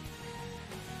too.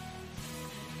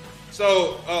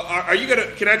 So, are you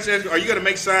gonna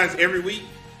make signs every week?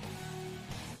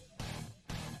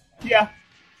 Yeah.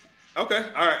 Okay.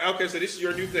 All right. Okay. So this is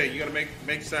your new thing. You're gonna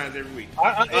make signs every week.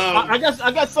 I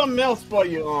got something else for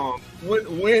you. When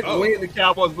the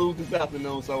Cowboys lose this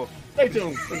afternoon, so stay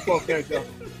tuned for the post-game show.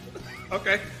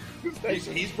 Okay.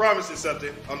 He's promising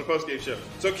something on the post-game show.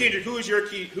 So Kendrick, who is your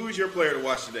player to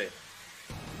watch today?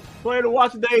 Player to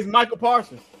watch today is Michael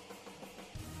Parsons.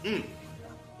 Is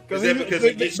that because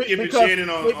he gets Skip and Shannon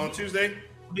on Tuesday?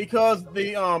 Because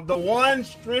the one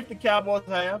strength the Cowboys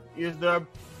have is their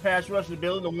pass rush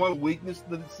ability. The one weakness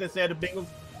the Cincinnati Bengals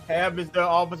have is their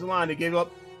offensive line. They gave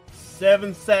up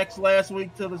 7 sacks last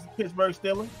week to the Pittsburgh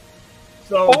Steelers.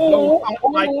 So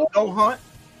go hunt.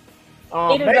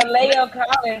 It is a Leo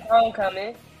Collins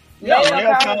homecoming. Leo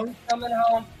Collins coming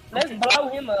home. Let's blow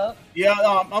him up. Yeah,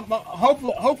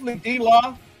 hopefully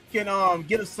D-Law can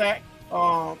get a sack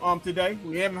today.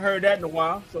 We haven't heard that in a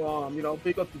while, so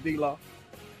pick up the D-Law.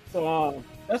 So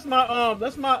that's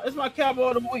my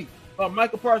Cowboy of the week,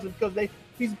 Michael Parsons, because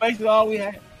he's basically all we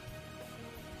have.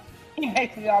 He's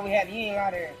basically all we have. You ain't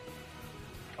out there.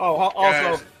 Oh,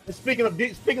 also speaking of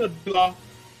D-Law,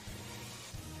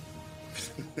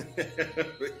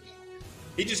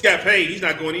 He just got paid. He's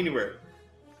not going anywhere.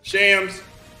 Shams,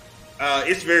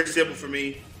 it's very simple for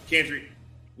me. Kendrick,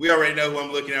 we already know who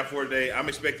I'm looking out for today. I'm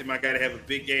expecting my guy to have a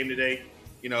big game today.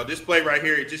 You know, this play right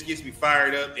here, it just gets me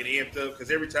fired up and amped up because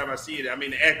every time I see it, I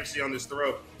mean, the accuracy on this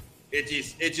throw, it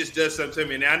just does something to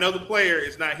me. Now, I know the player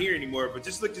is not here anymore, but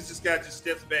just look as this guy just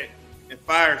steps back and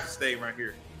fires the stay right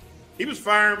here. He was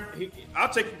firing. I'll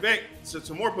take you back to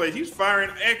some more plays. He was firing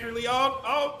accurately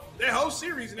all that whole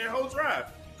series and that whole drive.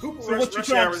 Cooper So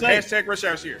rush hours, hashtag rush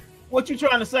hours here. What you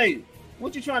trying to say?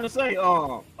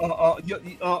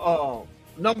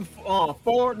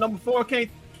 Number four can't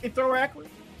throw accurate.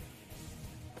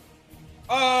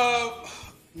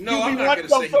 No, I'm not going to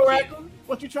say he can't.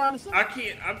 What you trying to say? I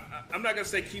can't. I'm not going to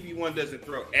say QB1 doesn't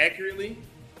throw accurately.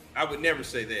 I would never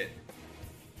say that.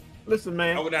 Listen,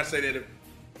 man. I would not say that.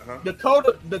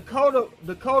 Dakota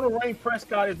Rain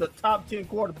Prescott is a top 10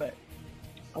 quarterback.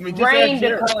 I mean, just Rain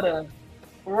Dakota.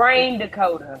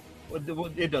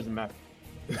 It doesn't matter.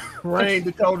 Rain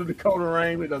Dakota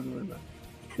Rain. It doesn't really matter.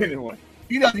 Anyway,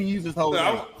 he doesn't use his whole.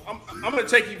 I'm going to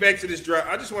take you back to this drive.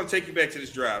 I just want to take you back to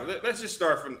this drive. Let's just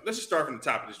start from the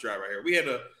top of this drive right here. We had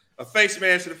a face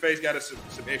mask to the face, got us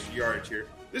some extra yardage here.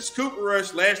 This is Cooper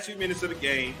Rush, last 2 minutes of the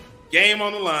game. Game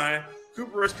on the line.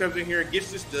 Cooper Rush comes in here and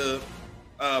gets this dub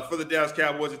for the Dallas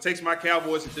Cowboys. It takes my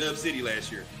Cowboys to Dub City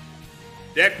last year.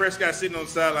 Dak Prescott sitting on the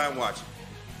sideline watching.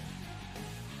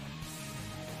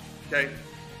 Okay?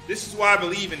 This is why I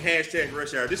believe in hashtag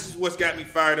rush hour. This is what's got me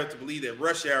fired up to believe that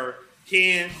rush hour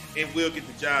can and will get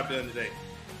the job done today.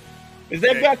 Is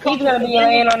that guy He's going to be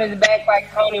laying on his back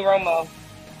like Tony Romo.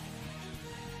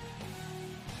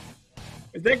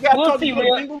 Is that guy We'll see, coaching for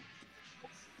the Bengals?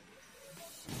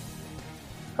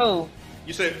 Who?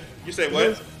 You say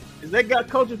what? Is that guy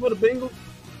coaching for the Bengals?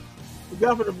 The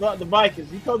guy for the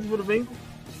Vikings. He coaching for the Bengals?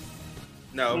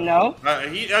 No.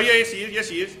 Yes, he is. Yes,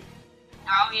 he is.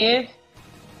 Oh, he is?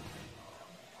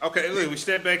 Okay, look, we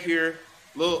step back here.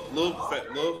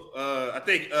 I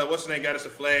think what's the name got us a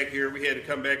flag here. We had to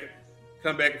come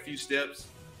back a few steps.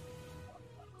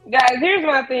 Guys, here's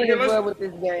my thing as well with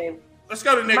this game. Let's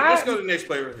go to the next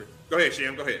play right here. Go ahead,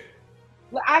 Sham. Go ahead.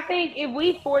 Well, I think if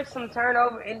we force some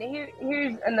turnover, and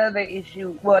here's another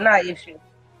issue. Well, not issue.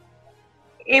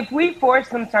 If we force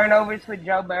some turnovers with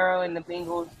Joe Burrow and the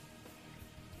Bengals,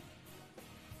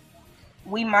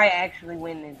 we might actually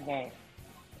win this game.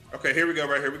 Okay, here we go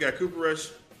right here. We got Cooper Rush.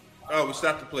 Oh, we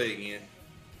stopped the play again.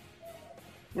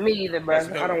 Me either, bro.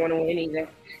 I don't want to win either.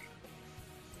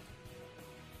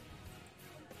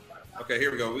 Okay, here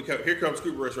we go. Here comes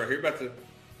Cooper Rush right here. About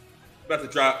to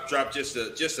drop just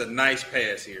a nice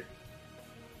pass here.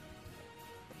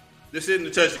 This isn't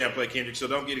a touchdown play, Kendrick, so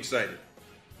don't get excited.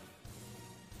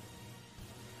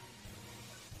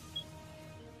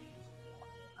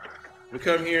 We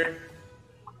come here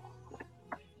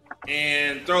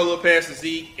and throw a little pass to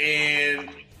Zeke, and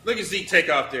look at Zeke take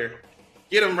off there.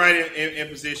 Get him right in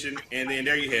position, and then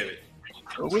there you have it.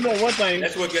 Well, we know one thing.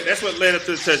 That's what led up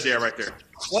to the touchdown right there.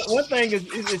 One thing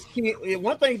is key.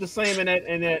 One thing the same in that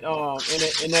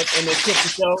tip to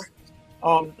show.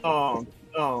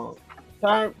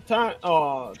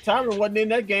 Tyron wasn't in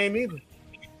that game either.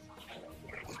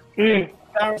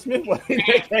 Tyron Smith wasn't in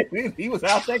that game either. He was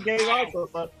out that game also.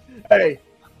 So, hey,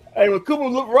 when Cooper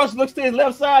Rush looks to his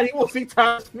left side, he won't see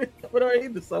Tyron Smith over there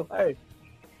either. So hey.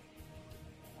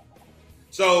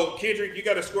 So Kendrick, you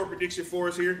got a score prediction for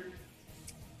us here?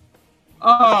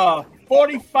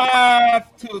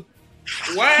 45 to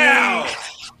wow.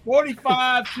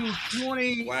 45 to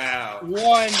 21. Wow.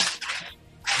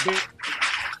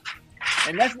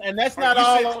 And that's not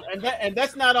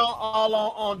all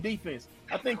on defense.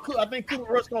 I think Cooper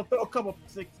Rush gonna throw a couple of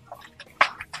sixes.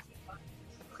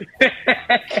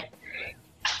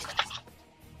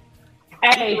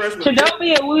 Hey,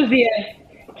 Chidobe Awuzie.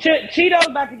 Cheeto's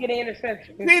about to get an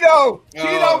interception.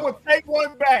 Cheeto would take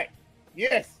one back.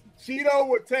 Yes, Cheeto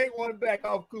would take one back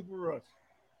off Cooper Rush.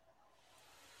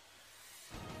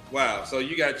 Wow. So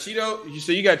you got Cheeto.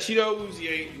 So you got Cheeto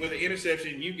Awuzie with an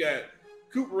interception. You got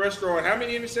Cooper Rush throwing how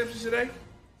many interceptions today?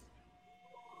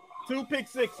 2 pick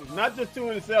sixes, not just 2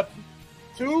 interceptions.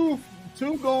 Two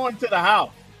going to the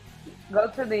house. Go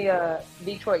to the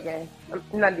Detroit game.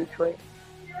 Not Detroit.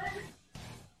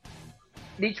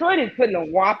 Detroit is putting a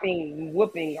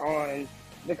whooping on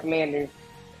the Commanders.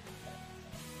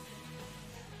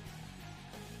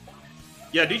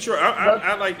 Yeah, Detroit.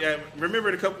 I like that. Remember,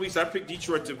 in a couple weeks, I picked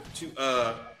Detroit to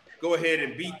go ahead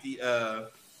and beat the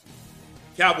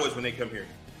Cowboys when they come here.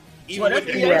 Even with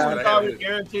the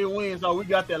guaranteed win, so we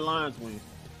got that Lions win.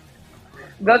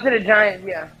 Go to the Giants,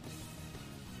 yeah.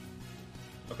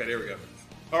 Okay, there we go.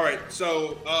 All right.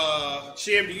 So,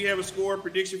 Sham, do you have a score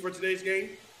prediction for today's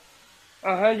game?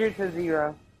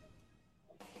 100-0.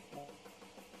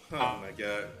 Oh my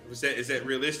God, is that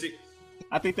realistic?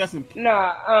 I think that's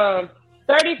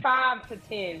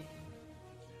 35-10.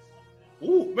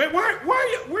 Ooh, man, where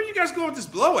are you guys going with this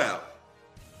blowout?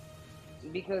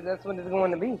 Because that's what it's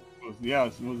going to be. Yeah,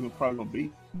 it's probably gonna be.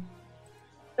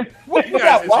 What you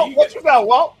got, Walt? What you got,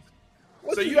 Walt?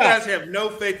 So you guys have no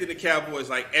faith in the Cowboys,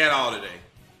 like, at all today?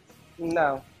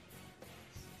 No.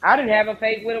 I didn't have a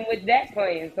faith with him with Dak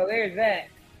playing, so there's that.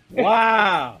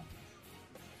 Wow.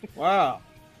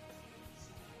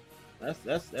 That's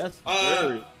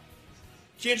very.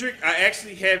 Kendrick, I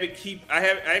actually have it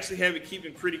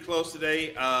keeping pretty close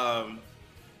today.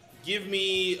 Give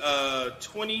me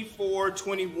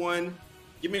 24-21.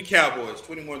 Give me the Cowboys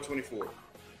 21-24.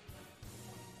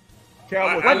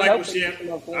 Cowboys. I like what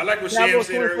Sham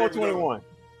said earlier. 24-21.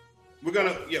 We're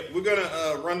gonna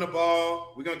run the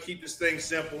ball. We're gonna keep this thing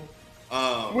simple.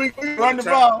 We run the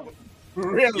ball.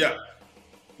 Really? Yeah.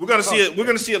 We're gonna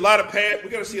see a lot of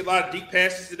deep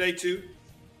passes today too,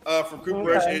 from Cooper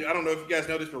Rush. And I don't know if you guys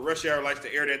know this, but Rush Hour likes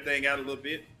to air that thing out a little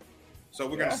bit. So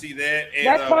we're gonna see that. And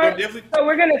that's fine. definitely. So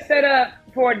we're gonna set up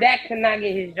for Dak to not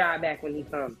get his job back when he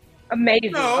comes.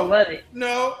 Amazing. I love it.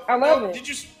 No, I love it.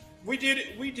 We did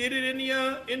it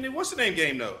in the what's the name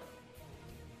game though?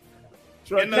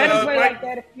 Let him play like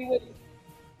that if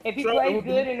he plays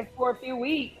good for a few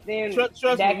weeks, then Dak's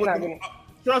not gonna.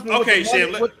 Trust me. Okay,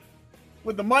 Sam.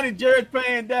 With the money Jared's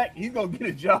paying Dak, he's gonna get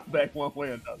his job back one way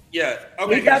or another. Yeah.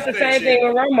 Okay. He got the same thing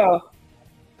with Romo.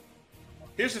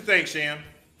 Here's the thing, Sham.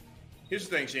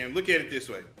 Look at it this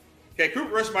way. Okay,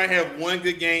 Cooper Rush might have one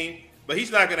good game, but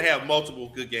he's not going to have multiple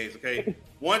good games. Okay.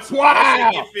 Once they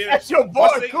get finished, that's your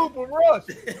boy, Cooper Rush.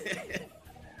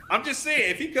 I'm just saying,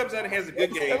 if he comes out and has a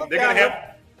good game,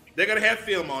 they're gonna have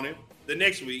film on him the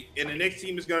next week, and the next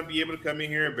team is going to be able to come in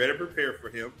here and better prepare for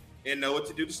him and know what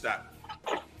to do to stop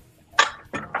him.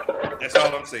 That's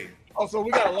all I'm saying. Oh, so we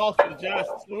got a loss for the Giants.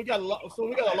 So we got a loss for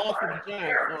the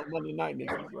Giants on Monday night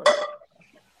next week, right?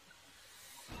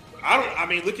 I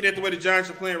mean, looking at the way the Giants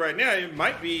are playing right now, it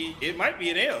might be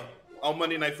an L on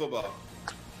Monday Night Football.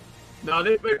 No,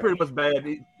 they're pretty much bad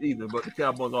either, but the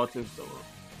Cowboys are too. So.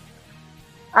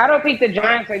 I don't think the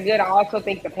Giants are good. I also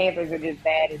think the Panthers are just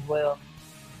bad as well.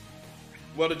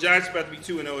 Well, the Giants are about to be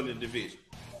 2-0 in the division.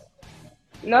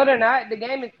 No, they're not. The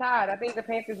game is tied. I think the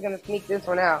Panthers are going to sneak this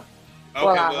one out. Okay,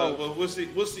 well, we'll see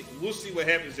what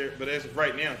happens there. But as of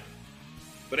right now,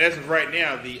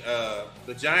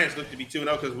 the Giants look to be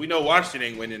 2-0 because we know Washington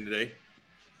ain't winning today.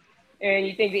 And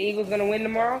you think the Eagles going to win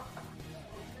tomorrow?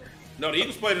 No, the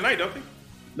Eagles play tonight, don't they?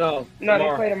 No,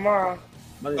 they play tomorrow.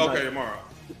 Tomorrow.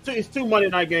 It's two Monday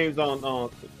night games on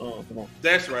tomorrow.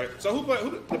 That's right. So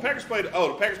who the Packers played? Oh,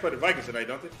 the Packers play the Vikings tonight,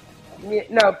 don't they? Yeah,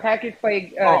 no, Packers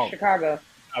play Chicago.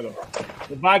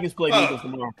 The Vikings play the Eagles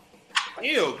tomorrow.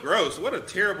 Ew, gross. What a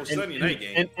terrible Sunday night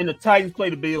game. And the Titans play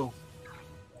the Bills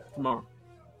tomorrow.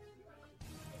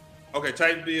 Okay,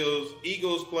 Titans, Bills,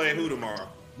 Eagles playing who tomorrow?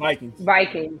 Vikings.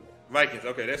 Okay,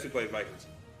 that's who plays Vikings.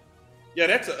 Yeah,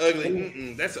 that's an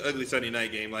ugly Sunday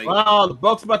night game. Like, wow, the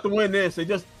Bucs about to win this. They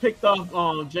just picked off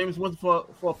James Winston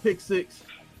for a pick six.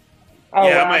 Oh,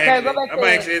 yeah, wow. Go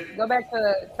back to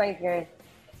the Saints game.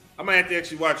 I might have to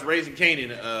actually watch Raising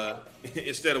Canaan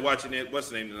instead of watching that. What's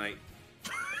the name tonight?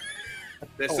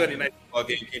 That Sunday night football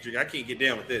game, Kendrick. I can't get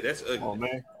down with that. That's ugly. Oh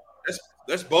man,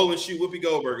 that's bowl and shoe Whoopi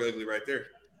Goldberg ugly right there.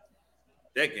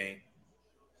 That game.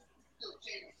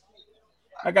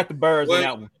 I got the Birds in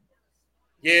that one.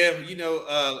 Yeah,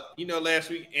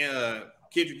 last week,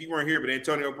 Kendrick, you weren't here, but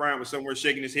Antonio Brown was somewhere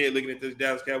shaking his head, looking at this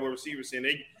Dallas Cowboys receiver,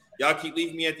 saying, "Y'all keep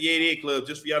leaving me at the 88 club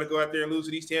just for y'all to go out there and lose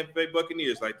to these Tampa Bay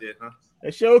Buccaneers like that, huh?"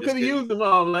 They sure could have used them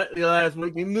last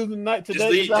week. You losing tonight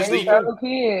today.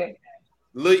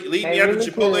 Leave me out the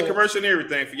Chipotle commercial and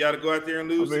everything for y'all to go out there and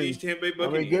lose to these Tampa Bay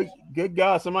Buccaneers. Good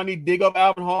God, somebody need to dig up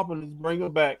Alvin Harper and just bring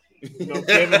him back.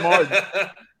 Kevin Martin.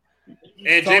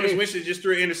 And Jameis Winston just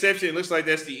threw an interception. It looks like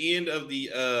that's the end of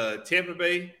the Tampa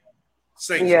Bay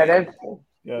Saints. Yeah,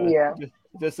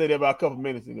 Just said that about a couple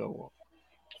minutes ago.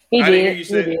 He didn't did. hear you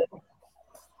say that.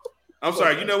 I'm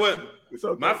sorry. You know what?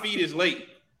 Okay. My feed is late.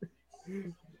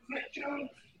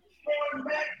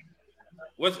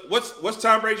 What's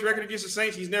Tom Brady's record against the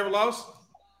Saints? He's never lost?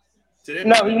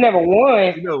 No, he's never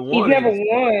won. He's never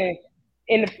won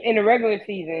in the regular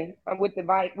season with the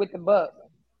Bucs.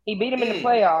 He beat him in the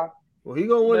playoffs. Well, he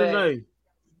gonna win today.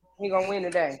 He gonna win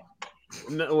today.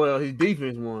 Well, his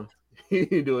defense won. He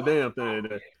didn't do a damn thing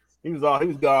today. He was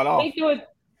god off.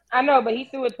 I know, but he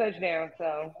threw a touchdown.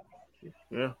 So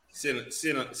Yeah.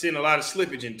 Seeing a lot of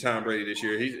slippage in Tom Brady this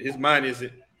year. His mind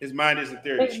isn't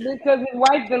there this year. Because his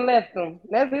wife done left him.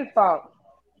 That's his fault.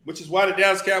 Which is why the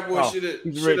Dallas Cowboys should have.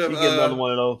 He's rich. He get another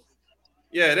one of those.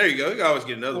 Yeah, there you go. You can always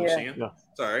get another one, Sham. Yeah.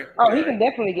 It's all right. Oh, he can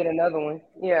definitely get another one.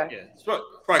 Yeah. Yeah.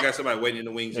 Probably got somebody waiting in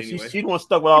the wings anyway. She's the one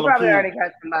stuck with all them kids. Probably already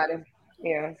got somebody.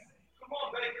 Yeah.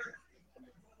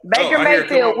 Baker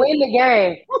Mayfield win the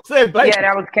game. Yeah,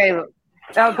 that was Caleb.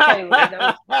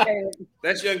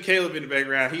 That's young Caleb in the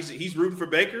background. He's rooting for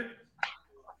Baker.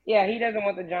 Yeah, he doesn't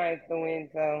want the Giants to win.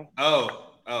 So.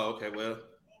 Oh, okay. Well,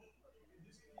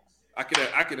 I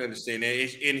could understand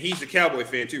that, and he's a Cowboy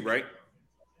fan too, right?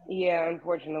 Yeah,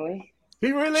 unfortunately.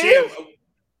 He really is.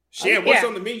 Sham, what's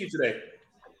on the menu today?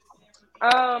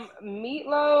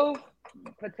 Meatloaf,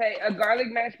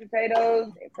 garlic mashed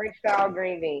potatoes, and French style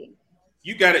green beans.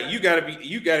 You gotta be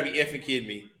effing kidding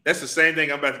me. That's the same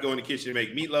thing I'm about to go in the kitchen and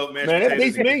make meatloaf, mashed potatoes. That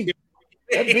beats me.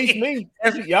 That beats me.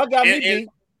 Y'all got me beat.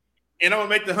 And I'm gonna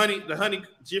make the honey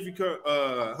jiffy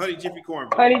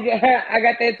cornbread. I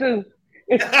got that too.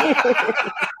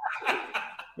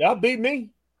 Y'all beat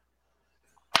me.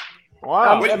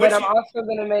 Wow. But I'm also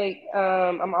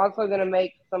gonna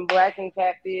make some blackened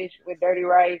catfish with dirty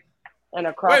rice and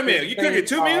a crawfish. Wait a minute, you cooking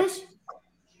 2 meals?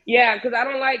 Yeah, because I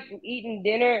don't like eating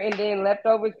dinner and then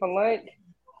leftovers for lunch.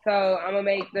 So I'm gonna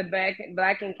make the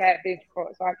blackened catfish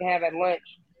so I can have at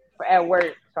lunch at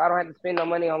work, so I don't have to spend no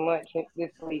money on lunch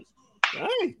this week.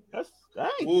 Dang, that's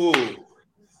Ooh.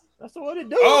 That's what it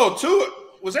do. Oh,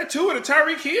 was that two of the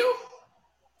Tyreek Hill?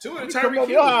 Two of the Tyreek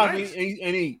Hill. Nice.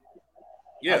 and eat.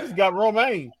 Yeah, I just got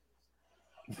romaine.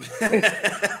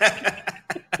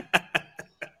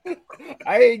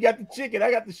 I ain't got the chicken. I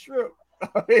got the shrimp.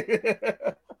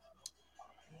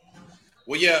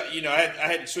 Well, yeah, I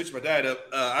had to switch my diet up.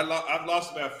 I've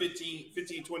lost about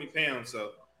 15, 20 pounds.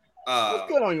 So it's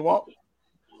good on you, Walt.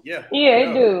 Yeah. Yeah,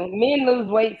 it do. Men lose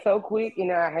weight so quick,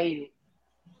 and I hate it.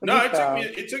 No,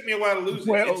 it took me a while to lose it.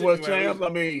 Well, Chams, I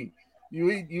mean,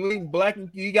 you eating black and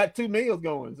you got 2 meals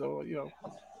going, so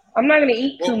I'm not gonna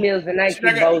eat 2 meals a night,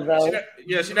 bozo.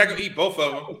 She's not gonna eat both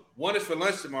of them. One is for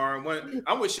lunch tomorrow, and one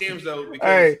I'm with Shams though. Because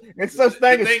hey, it's such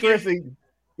thing as stress eating.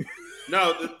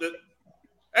 No,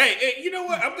 Hey, you know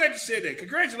what? I'm glad you said that.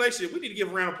 Congratulations. We need to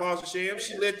give a round of applause to Shams.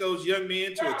 She led those young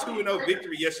men to a 2-0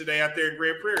 victory yesterday out there in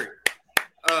Grand Prairie.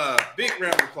 Big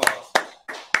round of applause.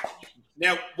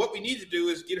 Now, what we need to do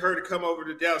is get her to come over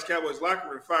to the Dallas Cowboys locker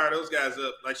room and fire those guys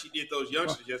up like she did those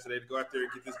youngsters yesterday to go out there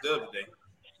and get this dub today.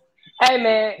 Hey,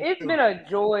 man, it's been a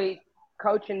joy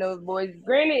coaching those boys.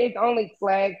 Granted, it's only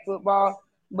flag football,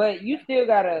 but you still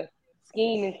got to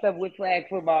scheme and stuff with flag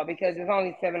football because it's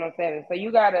only 7-on-7. So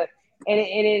you got to –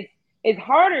 and it's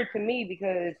harder to me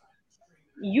because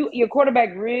your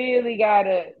quarterback really got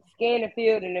to scan the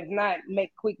field and if not,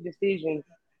 make quick decisions.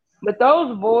 But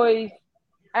those boys,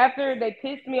 after they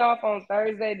pissed me off on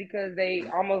Thursday because they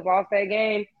almost lost that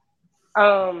game,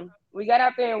 we got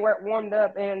out there and warmed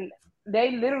up, and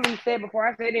they literally said before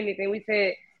I said anything,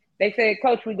 they said,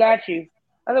 Coach, we got you.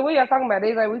 I said, what y'all talking about?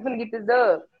 They like, we finna get this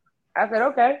dub. I said,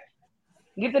 okay,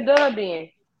 get the dub in.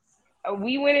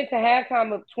 We went into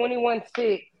halftime of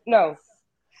 13-6.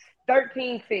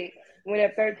 Went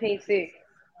up 13-6.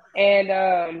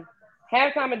 And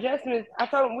halftime adjustments, I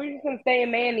told them we're just going to stay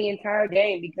in man the entire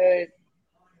game because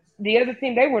the other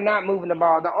team, they were not moving the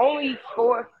ball. The only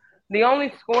score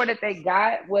that they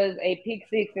got was a pick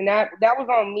six, and that was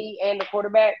on me and the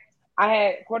quarterback.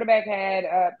 Quarterback had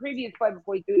a previous play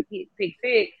before he threw the pick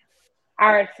six.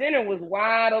 Our center was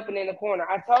wide open in the corner.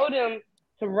 I told him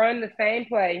to run the same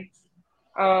play.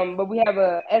 But we have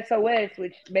a SOS,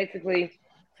 which basically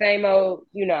same old,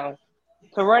 to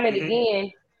run it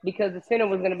again because the center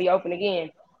was going to be open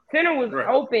again. Center was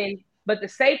open, but the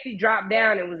safety dropped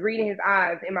down and was reading his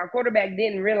eyes, and my quarterback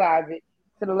didn't realize it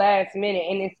to the last minute.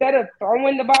 And instead of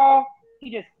throwing the ball, he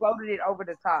just floated it over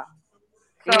the top.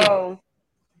 So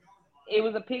it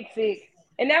was a pick six.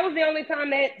 And that was the only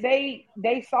time that they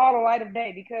saw the light of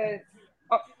day because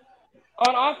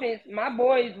on offense, my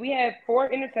boys, we had 4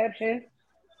 interceptions.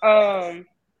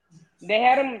 They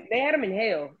had them in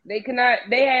hell. They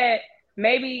had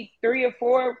maybe 3 or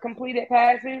 4 completed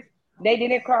passes. They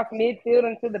didn't cross midfield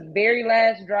until the very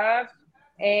last drive.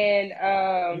 And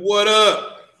what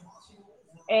up?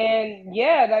 And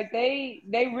yeah, like they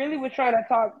really was trying to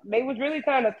talk. They was really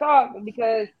trying to talk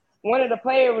because one of the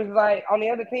players was like on the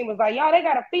other team was like, y'all, they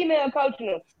got a female coaching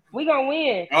them. We gonna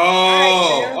win.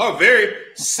 Very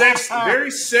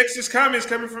sexist comments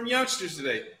coming from youngsters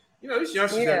today. These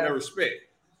youngsters have no respect.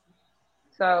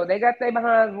 So they got their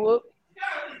behinds whooped.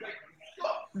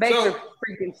 Baker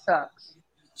freaking sucks.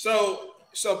 So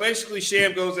So basically,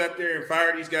 Sham goes out there and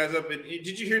fire these guys up. And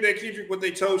did you hear that, Kendrick? What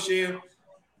they told Sham?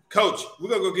 Coach, we're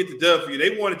gonna go get the dub for you.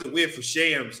 They wanted to win for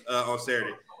Shams on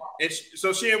Saturday. And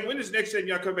so, Sham, when is the next time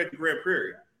y'all come back to Grand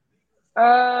Prairie?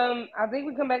 I think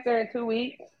we come back there in 2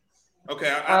 weeks. Okay,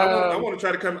 I want to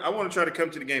try to come. I want to try to come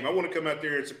to the game. I want to come out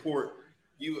there and support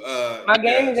you. My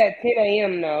game is at 10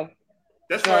 a.m. though.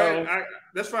 That's fine.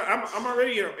 That's fine. I'm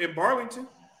already in Burlington.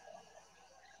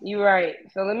 You're right.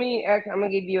 So I'm gonna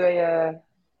give you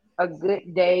a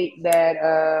good date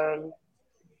that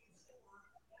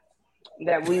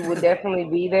we would definitely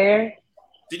be there.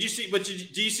 Did you see? But do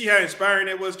you see how inspiring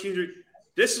that was, Kendrick?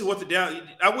 This is what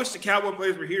I wish the Cowboy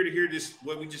players were here to hear this.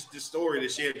 This story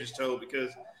that Sham just told, because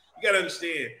you got to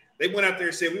understand, they went out there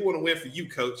and said, "We want to win for you,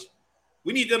 Coach."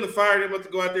 We need them to fire them up to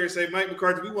go out there and say, "Mike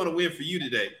McCarthy, we want to win for you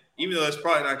today," even though it's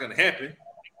probably not going to happen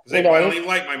because they probably don't even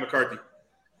like Mike McCarthy.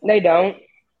 They don't.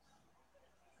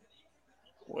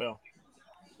 Well,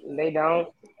 they don't.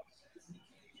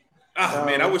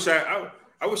 Man, I wish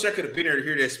I could have been there to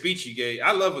hear that speech you gave.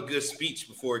 I love a good speech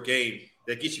before a game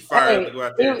that gets you fired up to go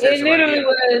out there.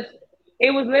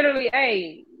 It was literally,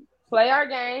 hey, play our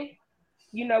game.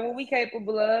 You know what we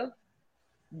capable of.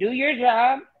 Do your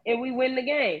job, and we win the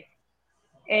game.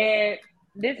 And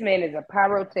this man is a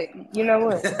pyrotech. You know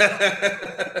what?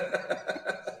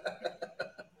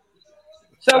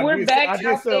 So we're back out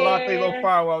there. I just said a lot of things on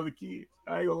fire while I was a kid.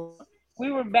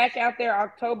 We were back out there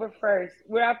October 1st.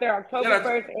 We're out there October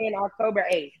 1st and October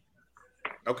 8th.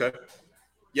 Okay.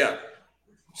 Yeah.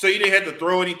 So you didn't have to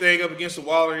throw anything up against the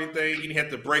wall or anything? You didn't have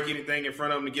to break anything in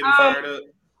front of them to get them fired up?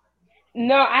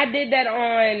 No, I did that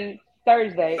on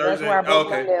Thursday. That's where I broke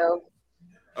my nails.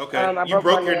 Okay. You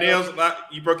broke your nails live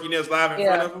in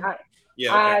front of them?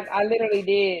 I literally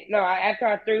did. No, after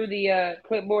I threw the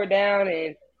clipboard down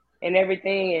and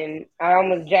everything, and I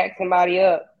almost jacked somebody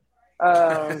up.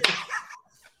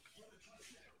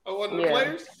 One of the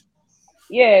players?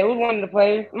 Yeah, it was one of the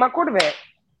players. My quarterback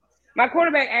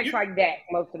acts like Dak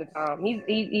most of the time.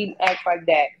 He acts like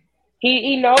Dak.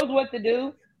 He knows what to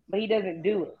do, but he doesn't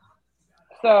do it.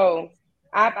 So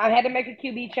I had to make a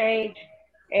QB change,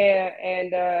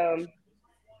 and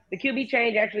the QB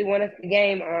change actually won us the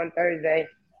game on Thursday.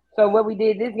 So what we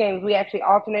did this game is we actually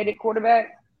alternated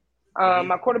quarterback.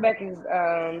 My quarterback is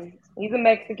he's a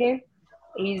Mexican.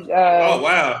 He's oh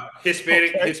wow,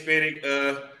 Hispanic.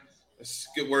 That's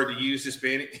a good word to use,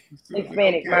 Hispanic.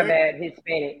 Hispanic, my bad,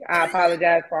 Hispanic. I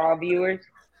apologize for all viewers.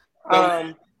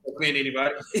 Don't offend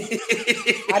anybody.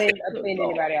 I didn't offend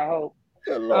anybody, I hope.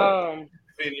 I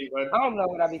don't know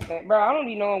what I be saying, bro. I don't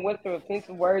even know what's the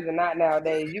offensive words or not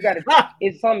nowadays. You gotta,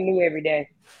 it's something new every day.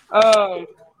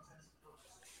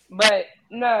 But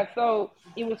no, so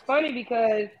it was funny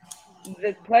because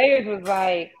the players was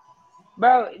like,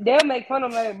 bro, they'll make fun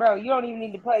of him. Like, bro, you don't even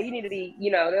need to play. You need to be,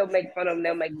 they'll make fun of him.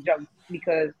 They'll make jokes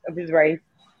because of his race.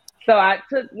 So I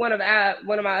took one of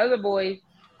my other boys.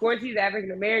 Of course, he's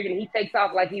African American. He takes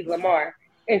off like he's Lamar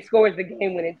and scores the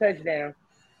game-winning touchdown.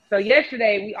 So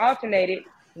yesterday we alternated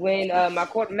when my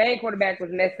main quarterback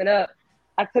was messing up.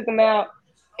 I took him out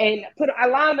and I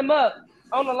lined him up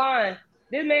on the line.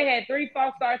 This man had 3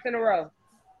 false starts in a row,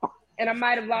 and I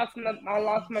might have lost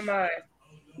my mind.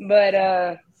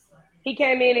 But he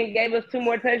came in and gave us 2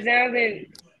 more touchdowns, and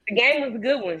the game was a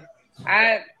good one.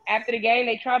 After the game,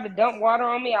 they tried to dump water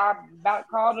on me. I about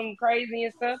called them crazy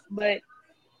and stuff, but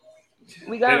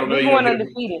we're going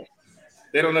undefeated.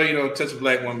 They don't know you don't touch a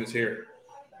black woman's hair.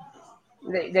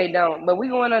 They don't, but we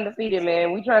going undefeated,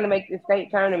 man. We trying to make the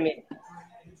state tournament.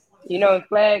 In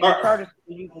flag and charter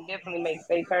school, you can definitely make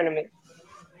state tournament.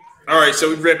 All right, so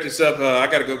we wrap this up. I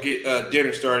got to go get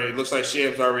dinner started. It looks like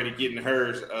Sham's already getting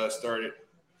hers started.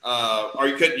 Are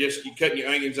you cutting your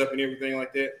onions up and everything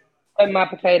like that? Cutting my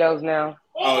potatoes now.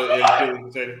 Oh, yeah,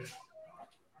 potatoes.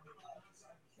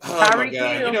 Oh my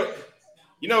God!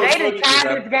 You know. They done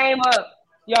tied this game up,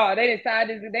 y'all. They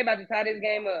about to tie this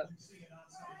game up.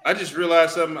 I just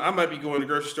realized something. I might be going to the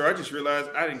grocery store. I just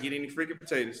realized I didn't get any freaking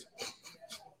potatoes.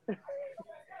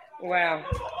 Wow.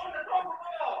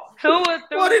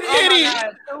 What an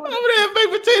idiot! I'm gonna have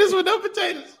baked potatoes with no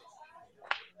potatoes.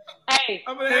 Hey,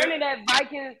 turning that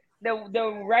Vikings,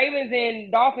 the Ravens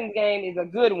and Dolphins game is a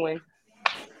good one.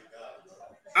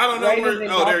 I don't know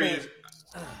where. Oh, there he is.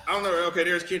 I don't know. Okay,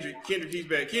 there's Kendrick. Kendrick, he's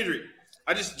back. Kendrick,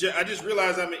 I just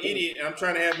realized I'm an idiot and I'm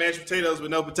trying to have mashed potatoes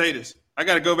with no potatoes. I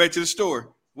got to go back to the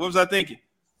store. What was I thinking?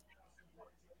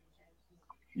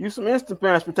 Use some instant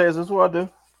mashed potatoes. That's what I do.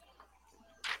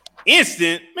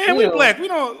 Instant? Man, we black. We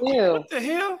don't. What the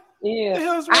hell? Yeah. What the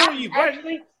hell's wrong with you, buddy?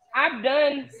 Actually, I've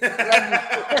done.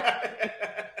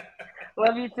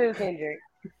 Love you too, Kendrick.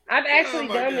 I've actually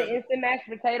done the instant mashed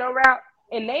potato route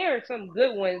and they are some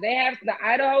good ones. They have the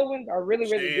Idaho ones are really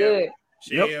good.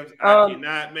 Shams, I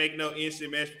cannot make no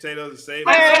instant mashed potatoes and say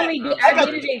I that.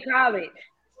 did it in college.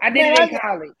 I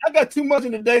got too much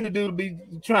in the day to do to be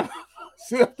trying to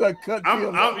sit up there cut.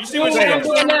 You see what Sham is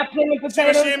doing? See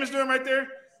what Sham is doing right there?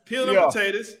 Peeling up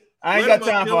potatoes. I ain't got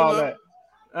time for all that.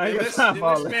 Let's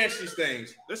smash these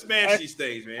things. Let's smash these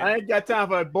things, man. I ain't got time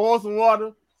for it. Boil some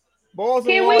water.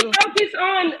 Can we focus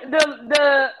on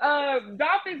the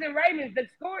Dolphins and Ravens? The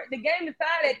game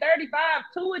decided at 35.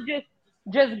 Tua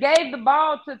just gave the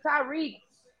ball to Tyreek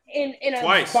in a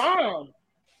bomb.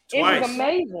 It was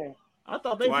amazing. I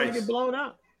thought they were going to get blown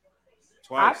out.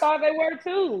 I thought they were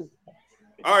too.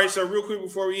 All right, so real quick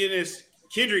before we end this,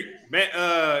 Kendrick,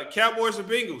 Cowboys or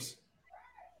Bengals?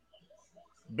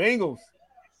 Bengals,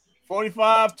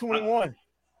 45-21.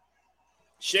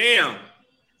 Sham.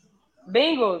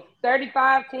 Bengals,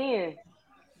 35-10.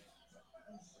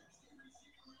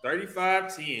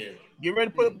 35-10. Get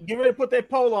ready to put that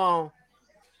poll on.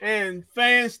 And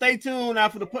fans, stay tuned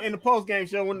after in the post game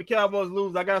show when the Cowboys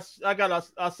lose. I got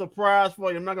a surprise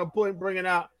for you. I'm not gonna bring it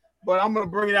out, but I'm gonna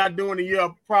bring it out during the year,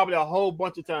 probably a whole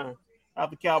bunch of times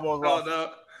after Cowboys lost.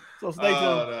 No. So stay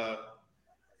tuned.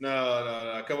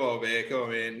 No. Come on,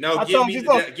 man. No, I told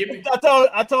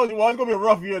you, well, it's gonna be a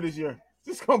rough year this year.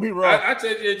 It's gonna be rough. I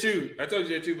told you that too. But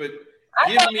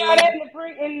I told you that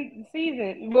in the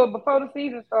season, well, before the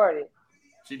season started.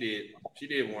 She did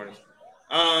warn us.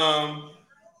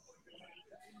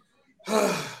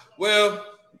 Well,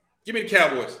 give me the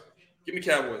Cowboys. Give me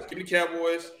the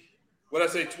Cowboys. What I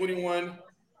say, 24-21?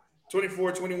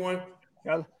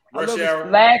 Rush hour.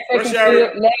 Last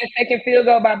second field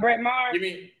goal by Brett Maher.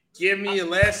 Give me a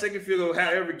last second field goal.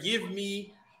 However, give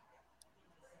me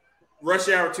rush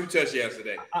hour 2 touchdowns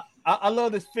today. I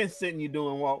love this fence sitting you're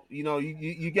doing, Walt. You know,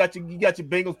 you got your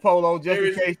Bengals polo just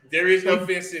in case. There is no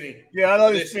fence sitting. Yeah, I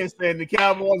love this fence sitting. The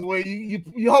Cowboys win.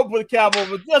 You hope for the Cowboys,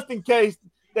 but just in case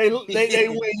they win,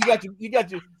 you got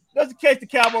your just in case the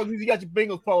Cowboys lose, you got your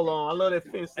Bengals polo on. I love that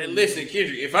fence. And listen,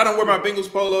 Kendrick, if I don't wear my Bengals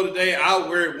polo today, I'll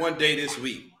wear it one day this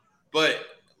week. But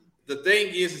the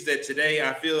thing is that today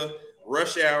I feel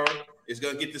rush hour is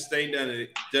going to get this thing done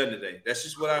today. That's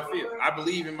just what I feel. I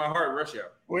believe in my heart, rush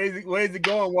hour. Where's it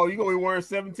going? Well, you're going to be wearing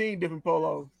 17 different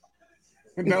polos.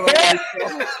 My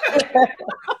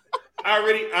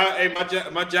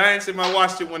Giants and my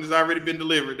Washington one has already been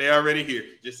delivered. They already here,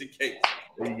 just in case.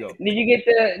 There you go. Did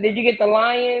you get the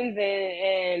Lions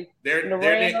and they're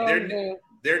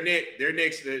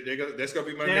next. That's gonna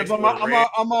be my next.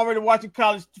 I'm already watching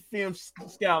college film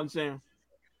scouting, Sam.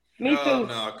 Me too.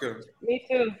 No, I couldn't. Me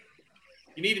too.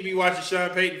 You need to be watching Sean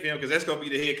Payton film because that's gonna be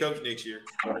the head coach next year.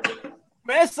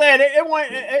 Man, it's sad.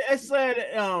 It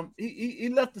said he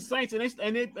left the Saints and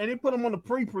they put him on the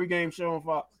pre-game show on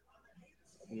Fox.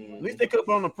 At least they could have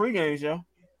put on the pregame show.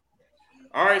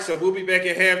 All right, so we'll be back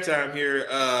at halftime here.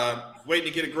 Waiting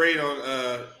to get a grade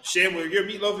on Sham. Will your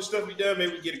meatloaf and stuff be done?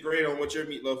 Maybe we get a grade on what your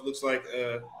meatloaf looks like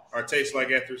or tastes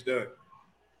like after it's done.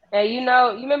 Hey, you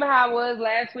remember how it was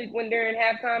last week when during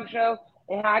halftime show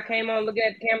and how I came on looking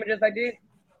at the camera just like this?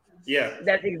 Yeah.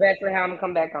 That's exactly how I'm gonna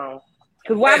come back on.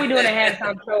 Because why are we doing a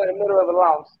halftime show in the middle of a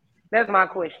loss? That's my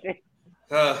question.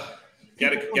 Gotta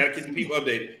keep the people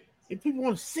updated. If people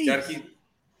want to see, gotta keep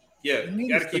them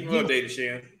updated,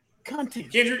 Shan.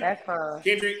 Content. Kendrick, that's fine.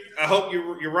 Kendrick, I hope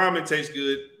your ramen tastes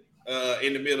good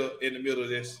in the middle of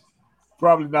this.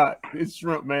 Probably not. It's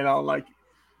shrimp, man. I don't like it.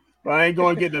 But I ain't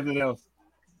going to get nothing else.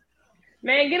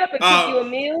 Man, get up and cook you a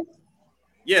meal.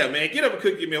 Yeah, man, get up and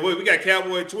cook you a meal. We got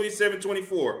Cowboys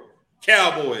 27-24.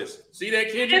 Cowboys. See that,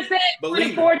 Kendrick? You just said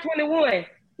 24-21.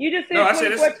 You just said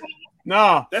 24-21.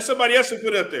 No. That's somebody else who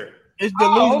put up there. It's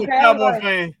delusional Cowboys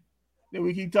fan that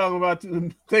we keep talking about,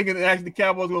 thinking that actually the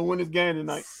Cowboys going to win this game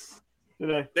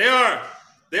today. They are,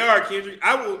 Kendrick.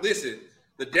 I will listen.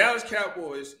 The Dallas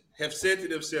Cowboys have said to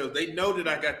themselves, they know that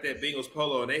I got that Bengals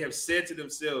polo, and they have said to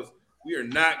themselves, we are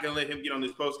not going to let him get on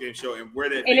this postgame show and wear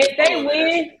that. And if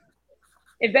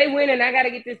they win and I got to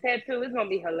get this tattoo, it's going to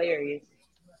be hilarious.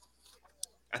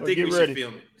 I think we should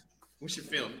film it. We should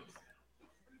film it.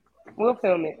 We'll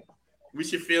film it. We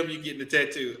should film you getting the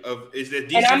tattoo is that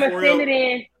DC4L? And I'm going to send it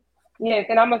in. Yes,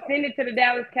 and I'm going to send it to the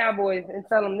Dallas Cowboys and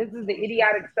tell them this is the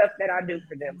idiotic stuff that I do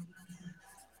for them.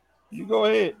 You go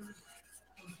ahead.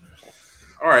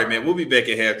 All right, man. We'll be back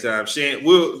at halftime. Shan,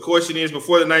 the question is,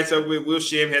 before the night's over, will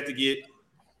Sham have to get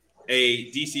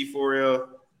a DC4L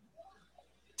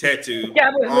tattoo?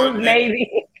 Cowboys lose,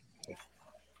 maybe.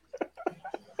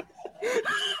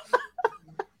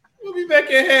 We'll be back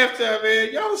at halftime,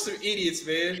 man. Y'all are some idiots,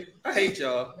 man. I hate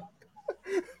y'all.